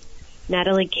have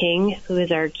Natalie King, who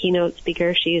is our keynote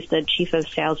speaker. She's the Chief of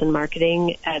Sales and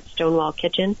Marketing at Stonewall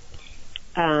Kitchen.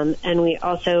 And we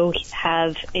also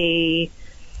have a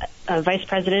vice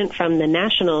president from the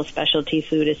National Specialty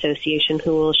Food Association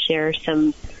who will share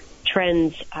some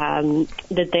trends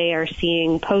that they are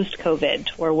seeing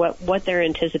post-COVID, or what they're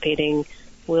anticipating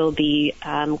will be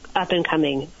up and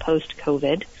coming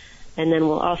post-COVID. And then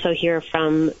we'll also hear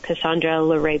from Cassandra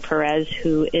LeRae Perez,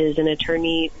 who is an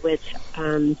attorney with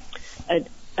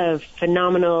a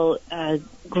phenomenal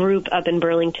group up in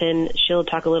Burlington. She'll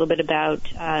talk a little bit about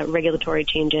regulatory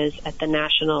changes at the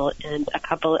national and a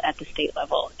couple at the state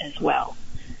level as well.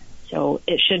 So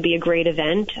it should be a great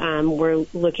event. We're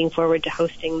looking forward to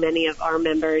hosting many of our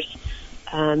members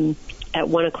at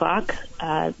 1 o'clock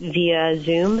via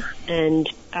Zoom, and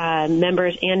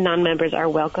members and non-members are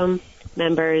welcome.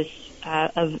 Members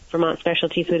of Vermont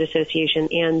Specialty Food Association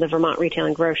and the Vermont Retail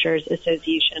and Grocers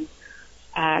Association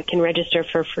can register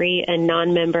for free, and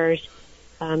non-members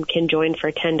can join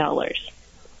for $10.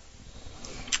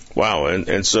 Wow.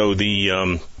 And so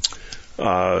the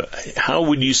how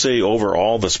would you say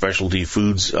overall the specialty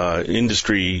foods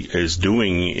industry is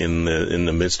doing in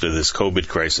the midst of this COVID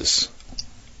crisis?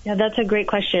 Yeah, that's a great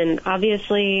question.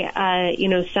 Obviously,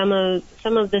 some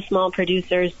of the small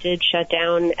producers did shut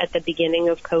down at the beginning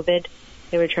of COVID.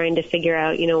 They were trying to figure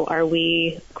out, are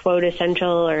we, quote,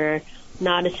 essential or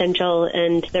not essential?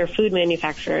 And they're food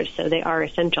manufacturers, so they are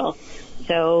essential.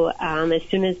 So as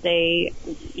soon as they,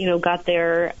 got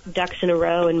their ducks in a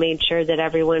row and made sure that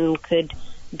everyone could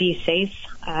be safe,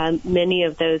 many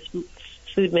of those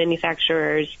food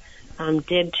manufacturers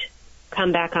did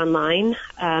come back online.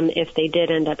 If they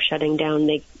did end up shutting down,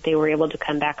 they were able to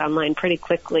come back online pretty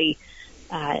quickly.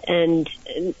 And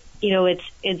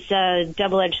it's a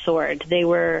double-edged sword. They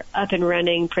were up and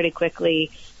running pretty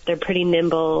quickly. They're pretty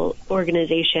nimble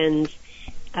organizations.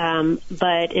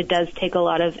 But it does take a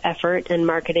lot of effort and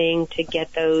marketing to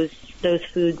get those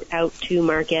foods out to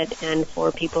market and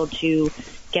for people to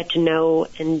get to know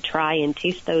and try and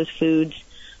taste those foods.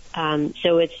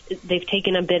 So they've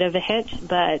taken a bit of a hit,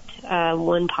 but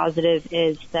one positive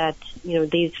is that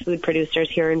these food producers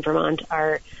here in Vermont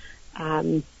are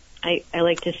I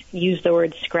like to use the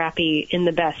word scrappy in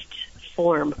the best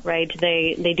form, right?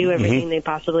 They do everything they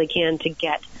possibly can to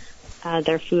get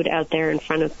their food out there in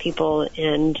front of people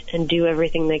and do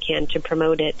everything they can to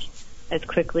promote it as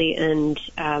quickly and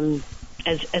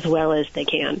as well as they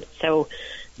can. So,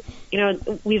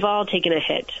 we've all taken a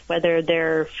hit, whether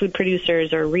they're food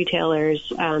producers or retailers.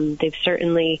 They've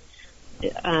certainly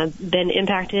been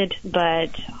impacted, but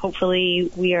hopefully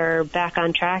we are back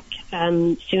on track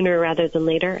sooner rather than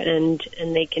later, and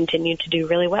they continue to do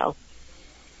really well.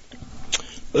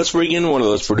 Let's bring in one of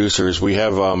those producers. We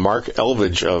have Mark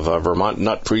Elvidge of Vermont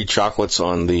Nut Free Chocolates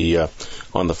on the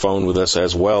phone with us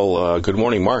as well. Good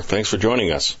morning, Mark. Thanks for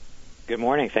joining us. Good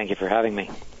morning. Thank you for having me.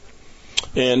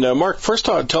 And Mark, first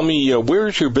off, tell me, where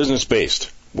is your business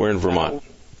based? Where in Vermont?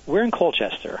 We're in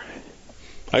Colchester.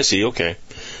 I see. Okay.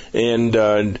 And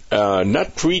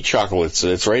Nut Free Chocolates,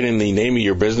 it's right in the name of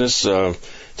your business.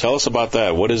 Tell us about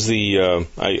that. What is the,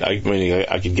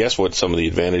 I can guess what some of the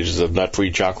advantages of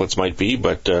nut-free chocolates might be,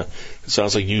 but it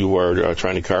sounds like you are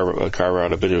trying to carve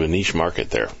out a bit of a niche market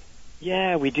there.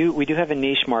 Yeah, we do have a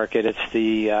niche market. It's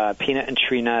the peanut and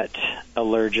tree nut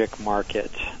allergic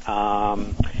market,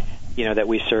 that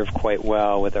we serve quite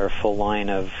well with our full line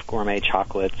of gourmet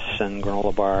chocolates and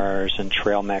granola bars and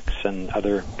trail mix and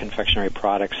other confectionery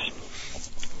products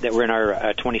that we're in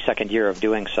our 22nd year of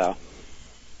doing so.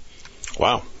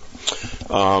 Wow.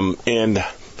 And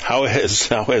how has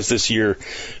this year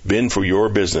been for your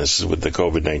business with the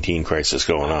COVID-19 crisis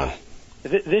going on?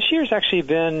 This year's actually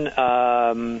been,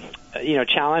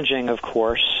 challenging, of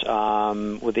course,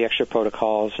 with the extra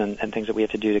protocols and things that we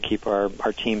have to do to keep our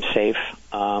team safe.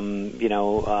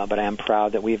 But I am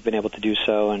proud that we've been able to do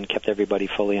so and kept everybody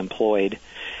fully employed.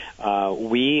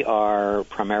 We are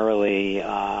primarily,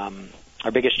 our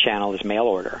biggest channel is mail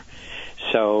order.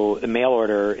 So the mail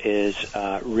order is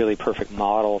a really perfect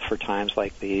model for times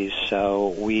like these. So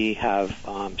we have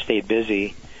stayed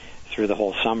busy through the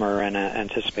whole summer and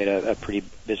anticipate a pretty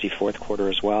busy fourth quarter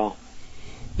as well.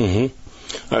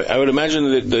 Mm-hmm. I would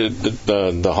imagine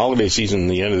that the holiday season,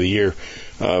 the end of the year,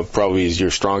 probably is your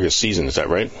strongest season. Is that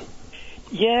right?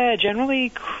 Yeah, generally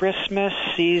Christmas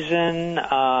season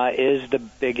is the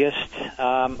biggest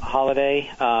holiday.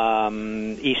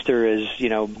 Easter is,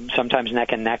 sometimes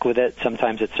neck and neck with it.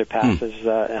 Sometimes it surpasses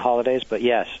holidays. But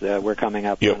yes, we're coming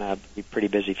up on a pretty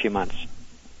busy few months.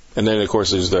 And then, of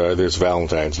course, there's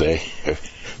Valentine's Day.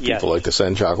 People like to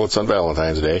send chocolates on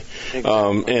Valentine's Day.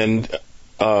 Exactly. And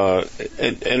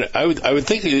I would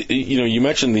think, you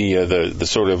mentioned the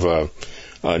sort of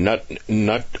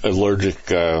nut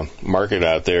allergic market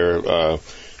out there,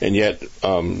 and yet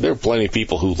there are plenty of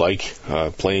people who like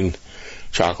plain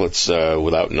chocolates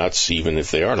without nuts, even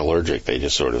if they aren't allergic. They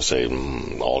just sort of say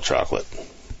all chocolate.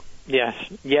 Yes,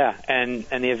 yeah, and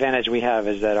the advantage we have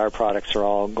is that our products are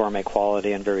all gourmet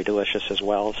quality and very delicious as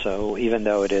well. So even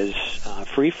though it is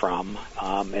free from,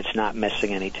 it's not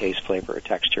missing any taste, flavor, or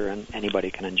texture, and anybody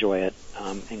can enjoy it,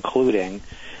 including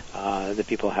the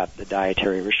people who have the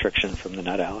dietary restriction from the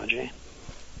nut allergy.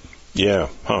 Yeah,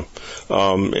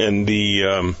 and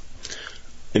the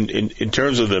in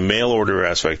terms of the mail order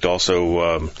aspect,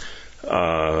 also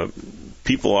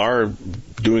people are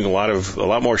doing a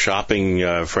lot more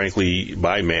shopping, frankly,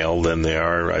 by mail than they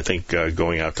are, I think,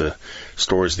 going out to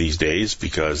stores these days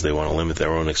because they want to limit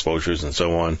their own exposures and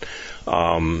so on.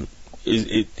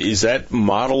 Is that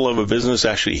model of a business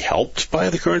actually helped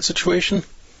by the current situation?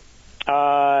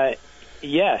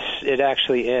 Yes, it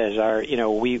actually is.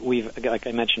 We've like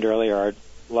I mentioned earlier, our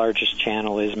largest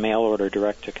channel is mail order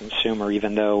direct to consumer,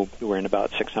 even though we're in about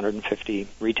 650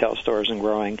 retail stores and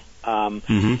growing.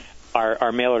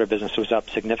 Our mail order business was up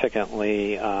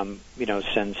significantly,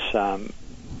 since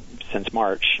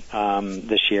March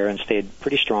this year, and stayed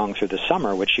pretty strong through the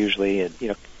summer, which usually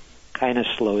kind of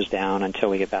slows down until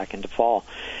we get back into fall.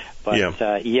 But it's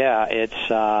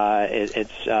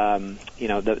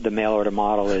the mail order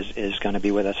model is going to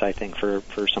be with us, I think,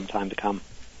 for some time to come.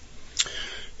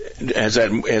 Has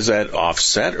that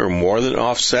offset or more than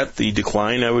offset the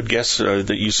decline, I would guess,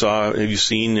 that you saw? Have you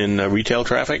seen in retail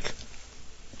traffic?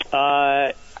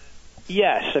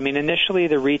 Yes. I mean, initially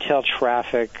the retail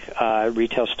traffic,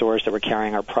 retail stores that were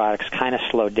carrying our products kind of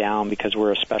slowed down because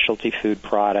we're a specialty food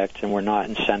product and we're not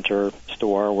in center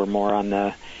store. We're more on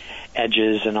the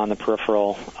edges and on the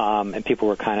peripheral, and people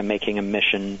were kind of making a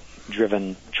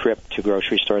mission-driven trip to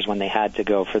grocery stores when they had to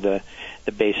go for the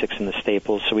basics and the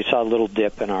staples. So we saw a little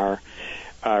dip in our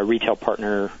retail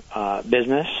partner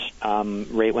business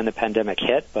right when the pandemic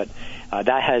hit, but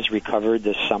that has recovered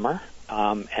this summer,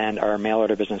 and our mail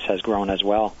order business has grown as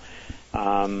well.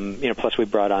 Plus we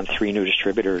brought on 3 new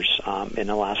distributors in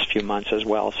the last few months as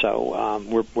well. So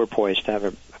we're poised to have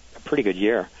a pretty good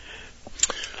year,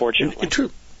 fortunately.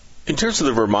 In terms of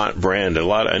the Vermont brand,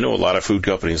 I know a lot of food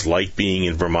companies like being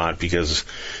in Vermont because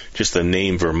just the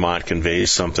name Vermont conveys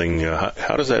something.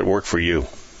 How does that work for you?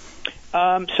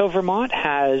 So Vermont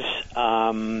has,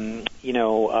 a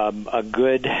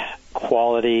good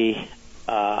quality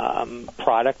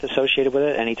product associated with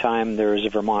it. Anytime there's a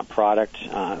Vermont product,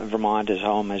 Vermont is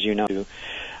home, as you know, to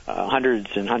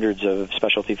hundreds and hundreds of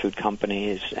specialty food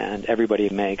companies, and everybody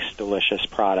makes delicious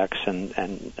products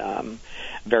and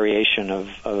variation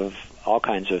of all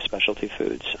kinds of specialty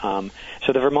foods.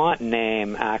 So the Vermont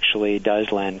name actually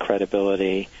does lend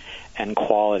credibility and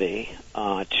quality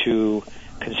to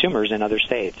consumers in other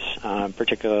states,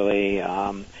 particularly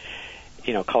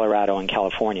Colorado and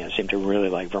California seem to really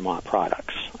like Vermont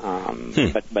products.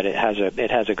 But it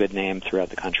has a good name throughout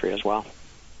the country as well.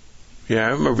 Yeah,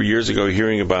 I remember years ago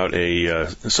hearing about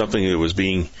something that was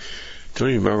being, I don't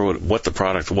even remember what the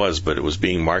product was, but it was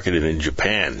being marketed in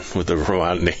Japan with the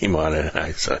Vermont name on it.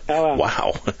 I said,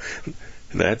 wow,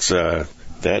 that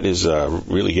is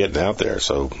really getting out there.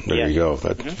 So there you go.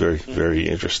 That's very, very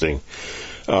interesting.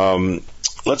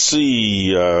 Let's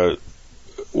see.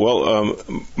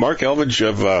 Mark Elvidge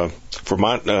of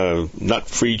Vermont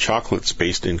Nut-Free Chocolates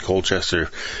based in Colchester,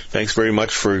 thanks very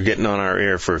much for getting on our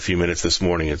air for a few minutes this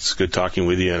morning. It's good talking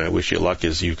with you, and I wish you luck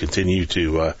as you continue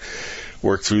to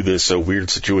work through this weird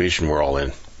situation we're all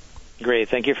in. Great.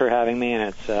 Thank you for having me,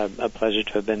 and it's a pleasure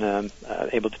to have been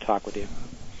able to talk with you.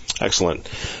 Excellent.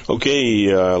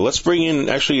 Okay, let's bring in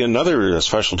actually another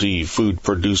specialty food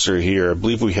producer here. I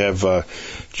believe we have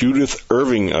Judith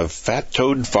Irving of Fat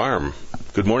Toad Farm.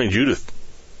 Good morning, Judith.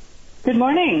 Good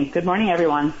morning. Good morning,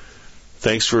 everyone.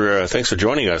 Thanks for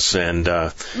joining us, and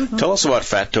tell us about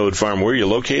Fat Toad Farm. Where are you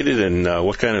located, and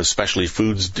what kind of specialty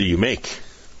foods do you make?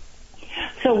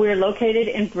 So we're located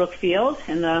in Brookfield,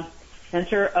 in the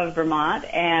center of Vermont,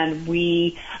 and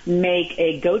we make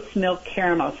a goat's milk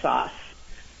caramel sauce.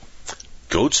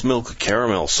 Goat's milk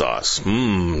caramel sauce.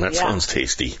 That sounds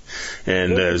tasty.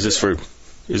 And is this for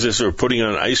putting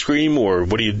on ice cream, or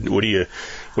what do you?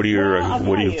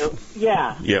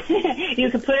 Yeah. Yep. You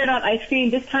can put it on ice cream.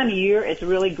 This time of year, it's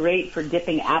really great for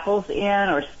dipping apples in,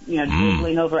 or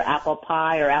drizzling over apple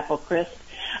pie or apple crisp.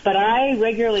 But I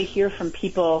regularly hear from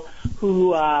people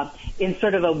who, in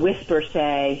sort of a whisper,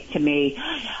 say to me,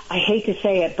 "I hate to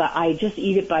say it, but I just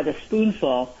eat it by the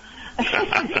spoonful." And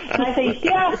I say,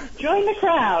 "Yeah, join the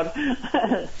crowd."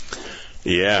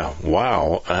 Yeah.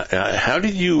 Wow. How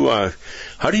did you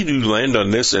land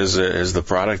on this as the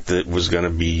product that was going to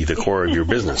be the core of your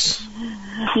business?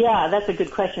 Yeah, that's a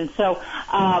good question. So,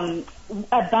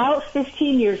 about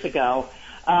 15 years ago,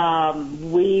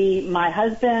 my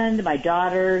husband, my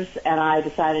daughters, and I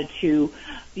decided to,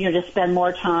 just spend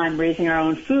more time raising our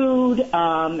own food,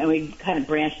 and we kind of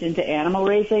branched into animal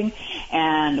raising.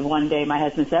 And one day my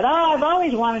husband said, I've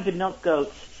always wanted to milk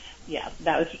goats. Yeah,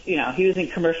 that was, he was in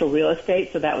commercial real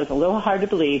estate, so that was a little hard to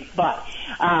believe. But,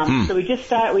 so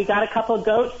we got a couple of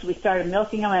goats, we started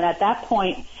milking them, and at that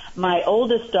point, my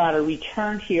oldest daughter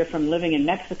returned here from living in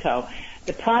Mexico.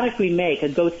 The product we make, a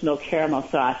goat's milk caramel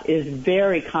sauce, is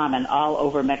very common all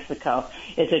over Mexico.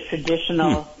 It's a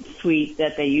traditional sweet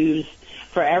that they use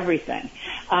for everything.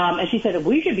 And she said,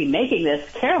 we should be making this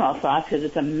caramel sauce because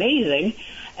it's amazing,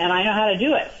 and I know how to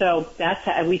do it. So that's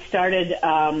how we started.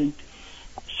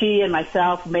 She and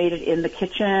myself made it in the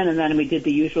kitchen, and then we did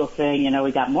the usual thing.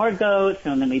 We got more goats,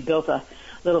 and then we built a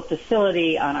little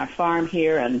facility on our farm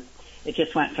here, and it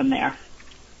just went from there.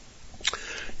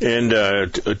 And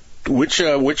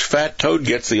which fat toad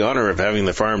gets the honor of having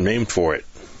the farm named for it?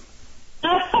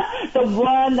 The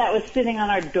one that was sitting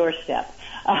on our doorstep.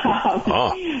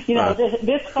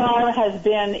 This farm has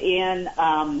been in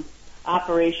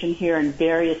operation here in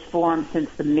various forms since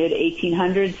the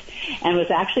mid-1800s, and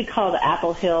was actually called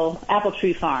Apple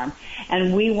Tree Farm.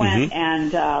 And we went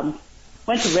and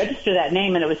went to register that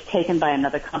name, and it was taken by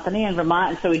another company in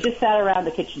Vermont. And so we just sat around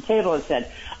the kitchen table and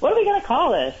said, what are we going to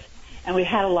call this? And we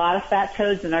had a lot of fat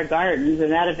toads in our gardens,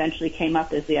 and that eventually came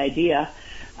up as the idea.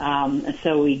 And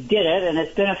so we did it, and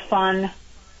it's been a fun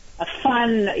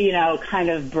fun, kind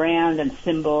of brand and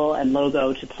symbol and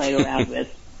logo to play around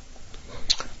with.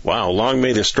 Wow, long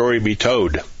may the story be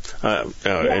told.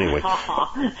 Anyway,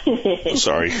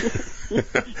 sorry.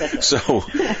 So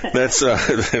that's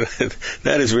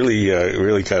that is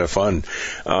really kind of fun.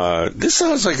 This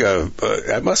sounds like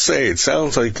I must say, it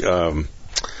sounds like a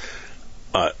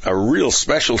real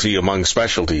specialty among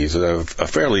specialties, a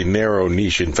fairly narrow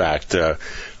niche, in fact. How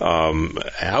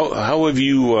have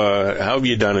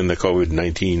you done in the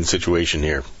COVID-19 situation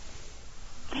here?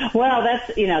 Well,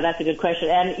 that's a good question.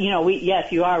 And,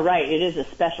 yes, you are right. It is a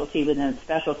specialty within a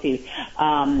specialty.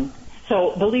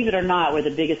 So believe it or not, we're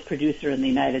the biggest producer in the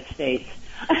United States,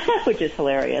 which is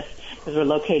hilarious because we're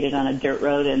located on a dirt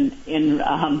road in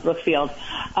Brookfield.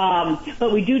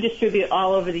 But we do distribute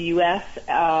all over the U.S.,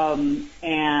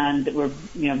 and we're,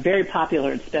 very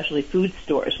popular in specialty food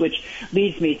stores, which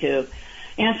leads me to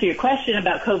answer your question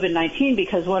about COVID-19,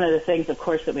 because one of the things, of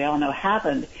course, that we all know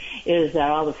happened is that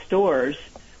all the stores,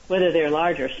 whether they're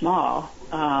large or small,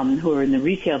 who are in the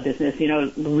retail business,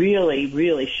 really,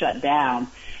 really shut down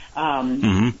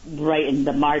right in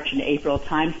the March and April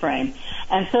time frame.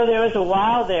 And so there was a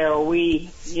while there where we,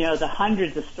 the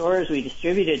hundreds of stores we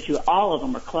distributed to, all of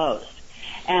them were closed.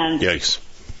 And yikes.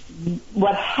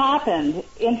 What happened,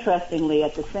 interestingly,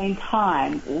 at the same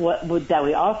time, that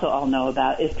we also all know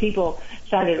about, is people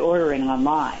started ordering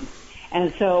online.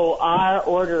 And so our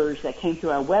orders that came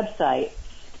through our website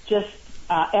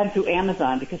and through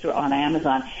Amazon, because we're on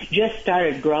Amazon, just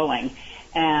started growing.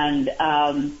 And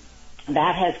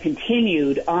that has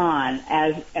continued on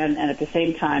and at the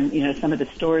same time, some of the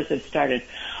stores have started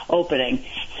opening.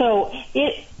 So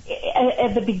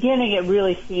at the beginning, it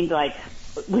really seemed like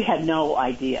we had no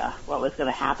idea what was going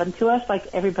to happen to us, like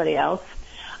everybody else.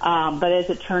 But as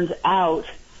it turns out,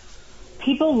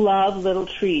 people love little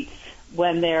treats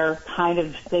when they're kind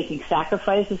of making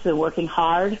sacrifices and working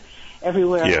hard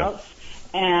everywhere else.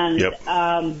 And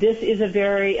this is a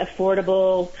very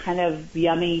affordable, kind of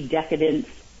yummy, decadent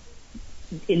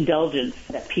indulgence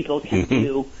that people can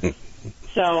do.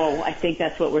 So I think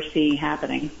that's what we're seeing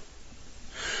happening.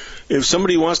 If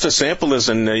somebody wants to sample this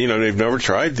and, they've never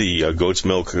tried the goat's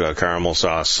milk caramel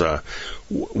sauce,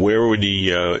 where would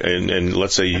he, and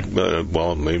let's say,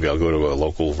 maybe I'll go to a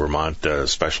local Vermont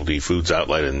specialty foods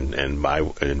outlet and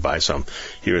buy some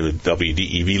here in the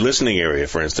WDEV listening area,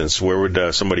 for instance. Where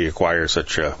would somebody acquire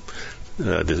such your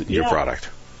product?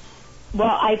 Well,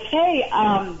 I'd say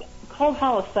Cold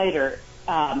Hollow Cider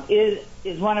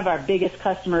is one of our biggest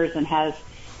customers and has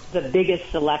the biggest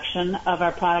selection of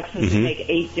our products. We make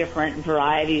 8 different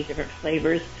varieties, different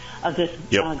flavors of this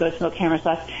goat's milk caramel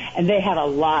sauce, and they have a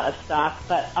lot of stock.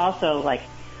 But also, like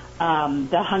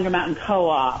the Hunger Mountain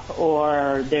Co-op,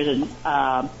 or there's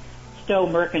a Stowe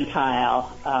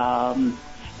Mercantile.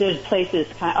 There's places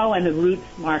and the Roots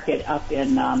Market up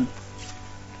in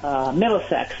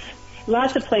Middlesex.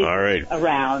 Lots of places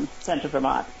around Central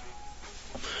Vermont.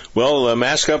 Well,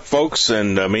 mask up, folks,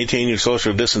 and maintain your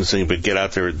social distancing, but get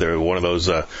out there one of those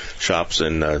shops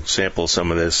and sample some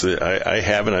of this. I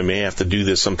haven't. I may have to do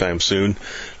this sometime soon.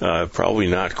 Probably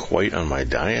not quite on my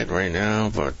diet right now,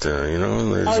 but,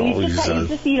 there's always... You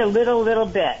just eat a little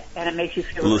bit, and it makes you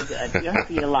feel really good. You don't have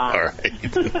to eat a lot. All right.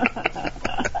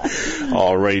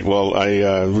 All right. Well,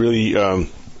 I really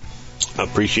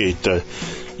appreciate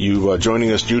you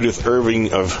joining us, Judith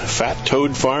Irving of Fat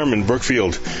Toad Farm in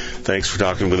Brookfield. Thanks for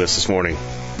talking with us this morning.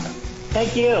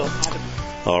 Thank you.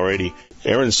 All righty.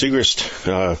 Aaron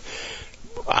Segrist,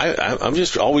 I'm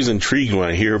just always intrigued when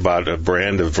I hear about a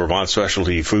brand of Vermont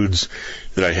Specialty Foods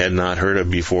that I had not heard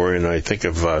of before, and I think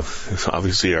of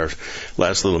obviously our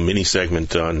last little mini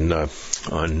segment on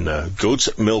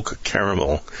goat's milk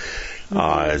caramel.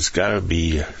 It's got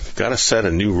to set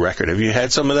a new record. Have you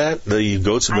had some of that, the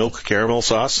goat's milk caramel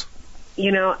sauce?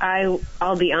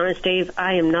 I'll be honest, Dave,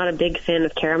 I am not a big fan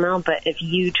of caramel, but if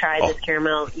you try this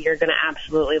caramel, you're going to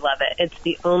absolutely love it. It's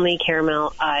the only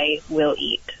caramel I will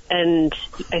eat. And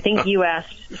I think you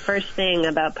asked the first thing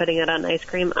about putting it on ice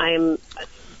cream.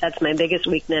 That's my biggest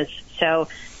weakness. So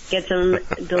get some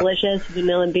delicious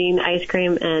vanilla bean ice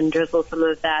cream and drizzle some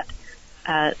of that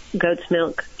goat's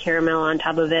milk caramel on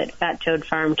top of it, Fat Toad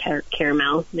Farm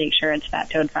caramel. Make sure it's Fat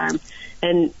Toad Farm,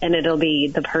 and it'll be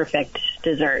the perfect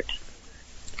dessert.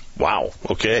 Wow.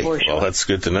 Okay. Sure. Well, that's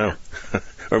good to know.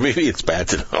 Or maybe it's bad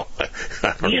to know.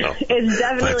 I don't know. It's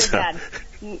definitely bad.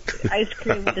 Ice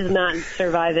cream does not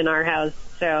survive in our house.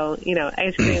 So,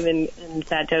 ice cream and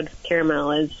Fat Toad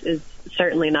caramel is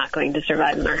certainly not going to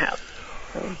survive in our house.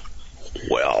 So.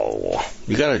 Well,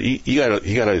 you gotta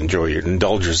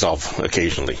indulge yourself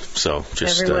occasionally. So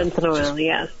just every once in a while,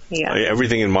 yeah.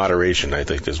 Everything in moderation, I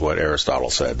think, is what Aristotle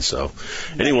said. So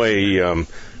anyway,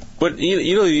 but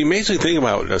you know, the amazing thing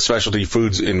about specialty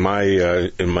foods, in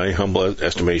my humble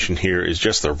estimation here, is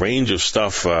just the range of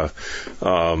stuff. I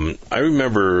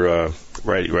remember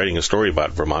writing a story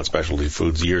about Vermont Specialty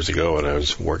Foods years ago, and I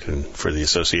was working for the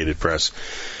Associated Press,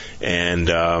 and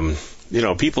you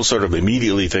know, people sort of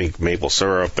immediately think maple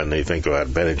syrup, and they think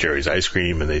about Ben & Jerry's ice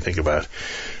cream, and they think about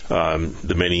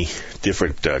the many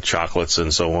different chocolates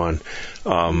and so on.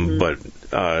 But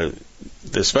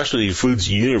the specialty foods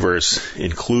universe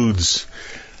includes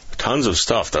tons of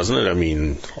stuff, doesn't it? I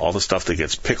mean, all the stuff that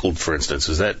gets pickled, for instance,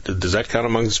 does that count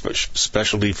among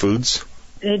specialty foods?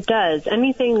 It does.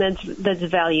 Anything that's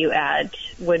value add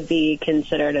would be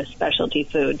considered a specialty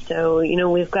food. So, you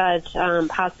know, we've got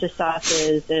pasta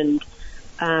sauces, and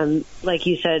like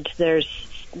you said,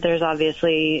 there's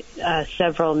obviously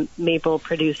several maple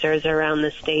producers around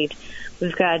the state.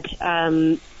 We've got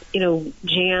you know,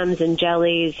 jams and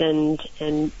jellies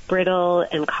and brittle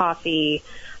and coffee,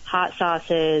 hot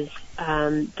sauces.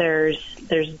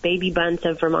 There's baby buns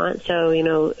of Vermont, so, you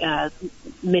know,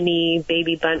 mini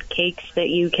baby bun cakes that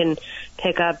you can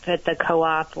pick up at the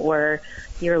co-op or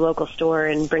your local store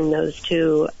and bring those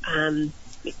to,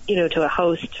 you know, to a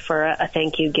host for a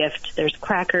thank you gift. There's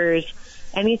crackers,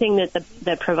 anything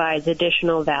that provides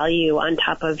additional value on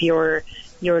top of your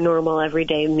normal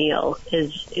everyday meal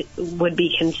would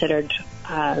be considered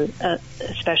a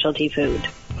specialty food.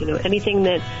 You know, anything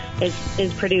that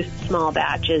is produced small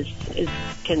batch is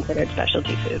considered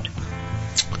specialty food.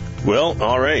 Well,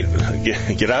 all right.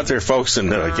 Get out there, folks, and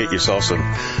get yourself some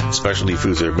specialty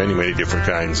foods. There are many, many different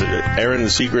kinds. Aaron, the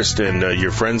Segrist, and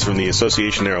your friends from the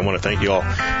association there, I want to thank you all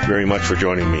very much for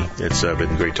joining me. It's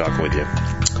been great talking with you.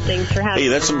 Thanks for having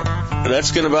me. Hey,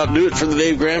 that's going to about do it for the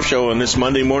Dave Graham Show on this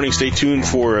Monday morning. Stay tuned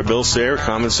for Bill Sayre,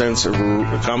 Common Sense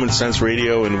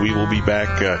Radio, and we will be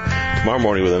back tomorrow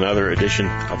morning with another edition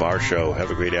of our show. Have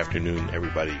a great afternoon,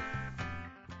 everybody.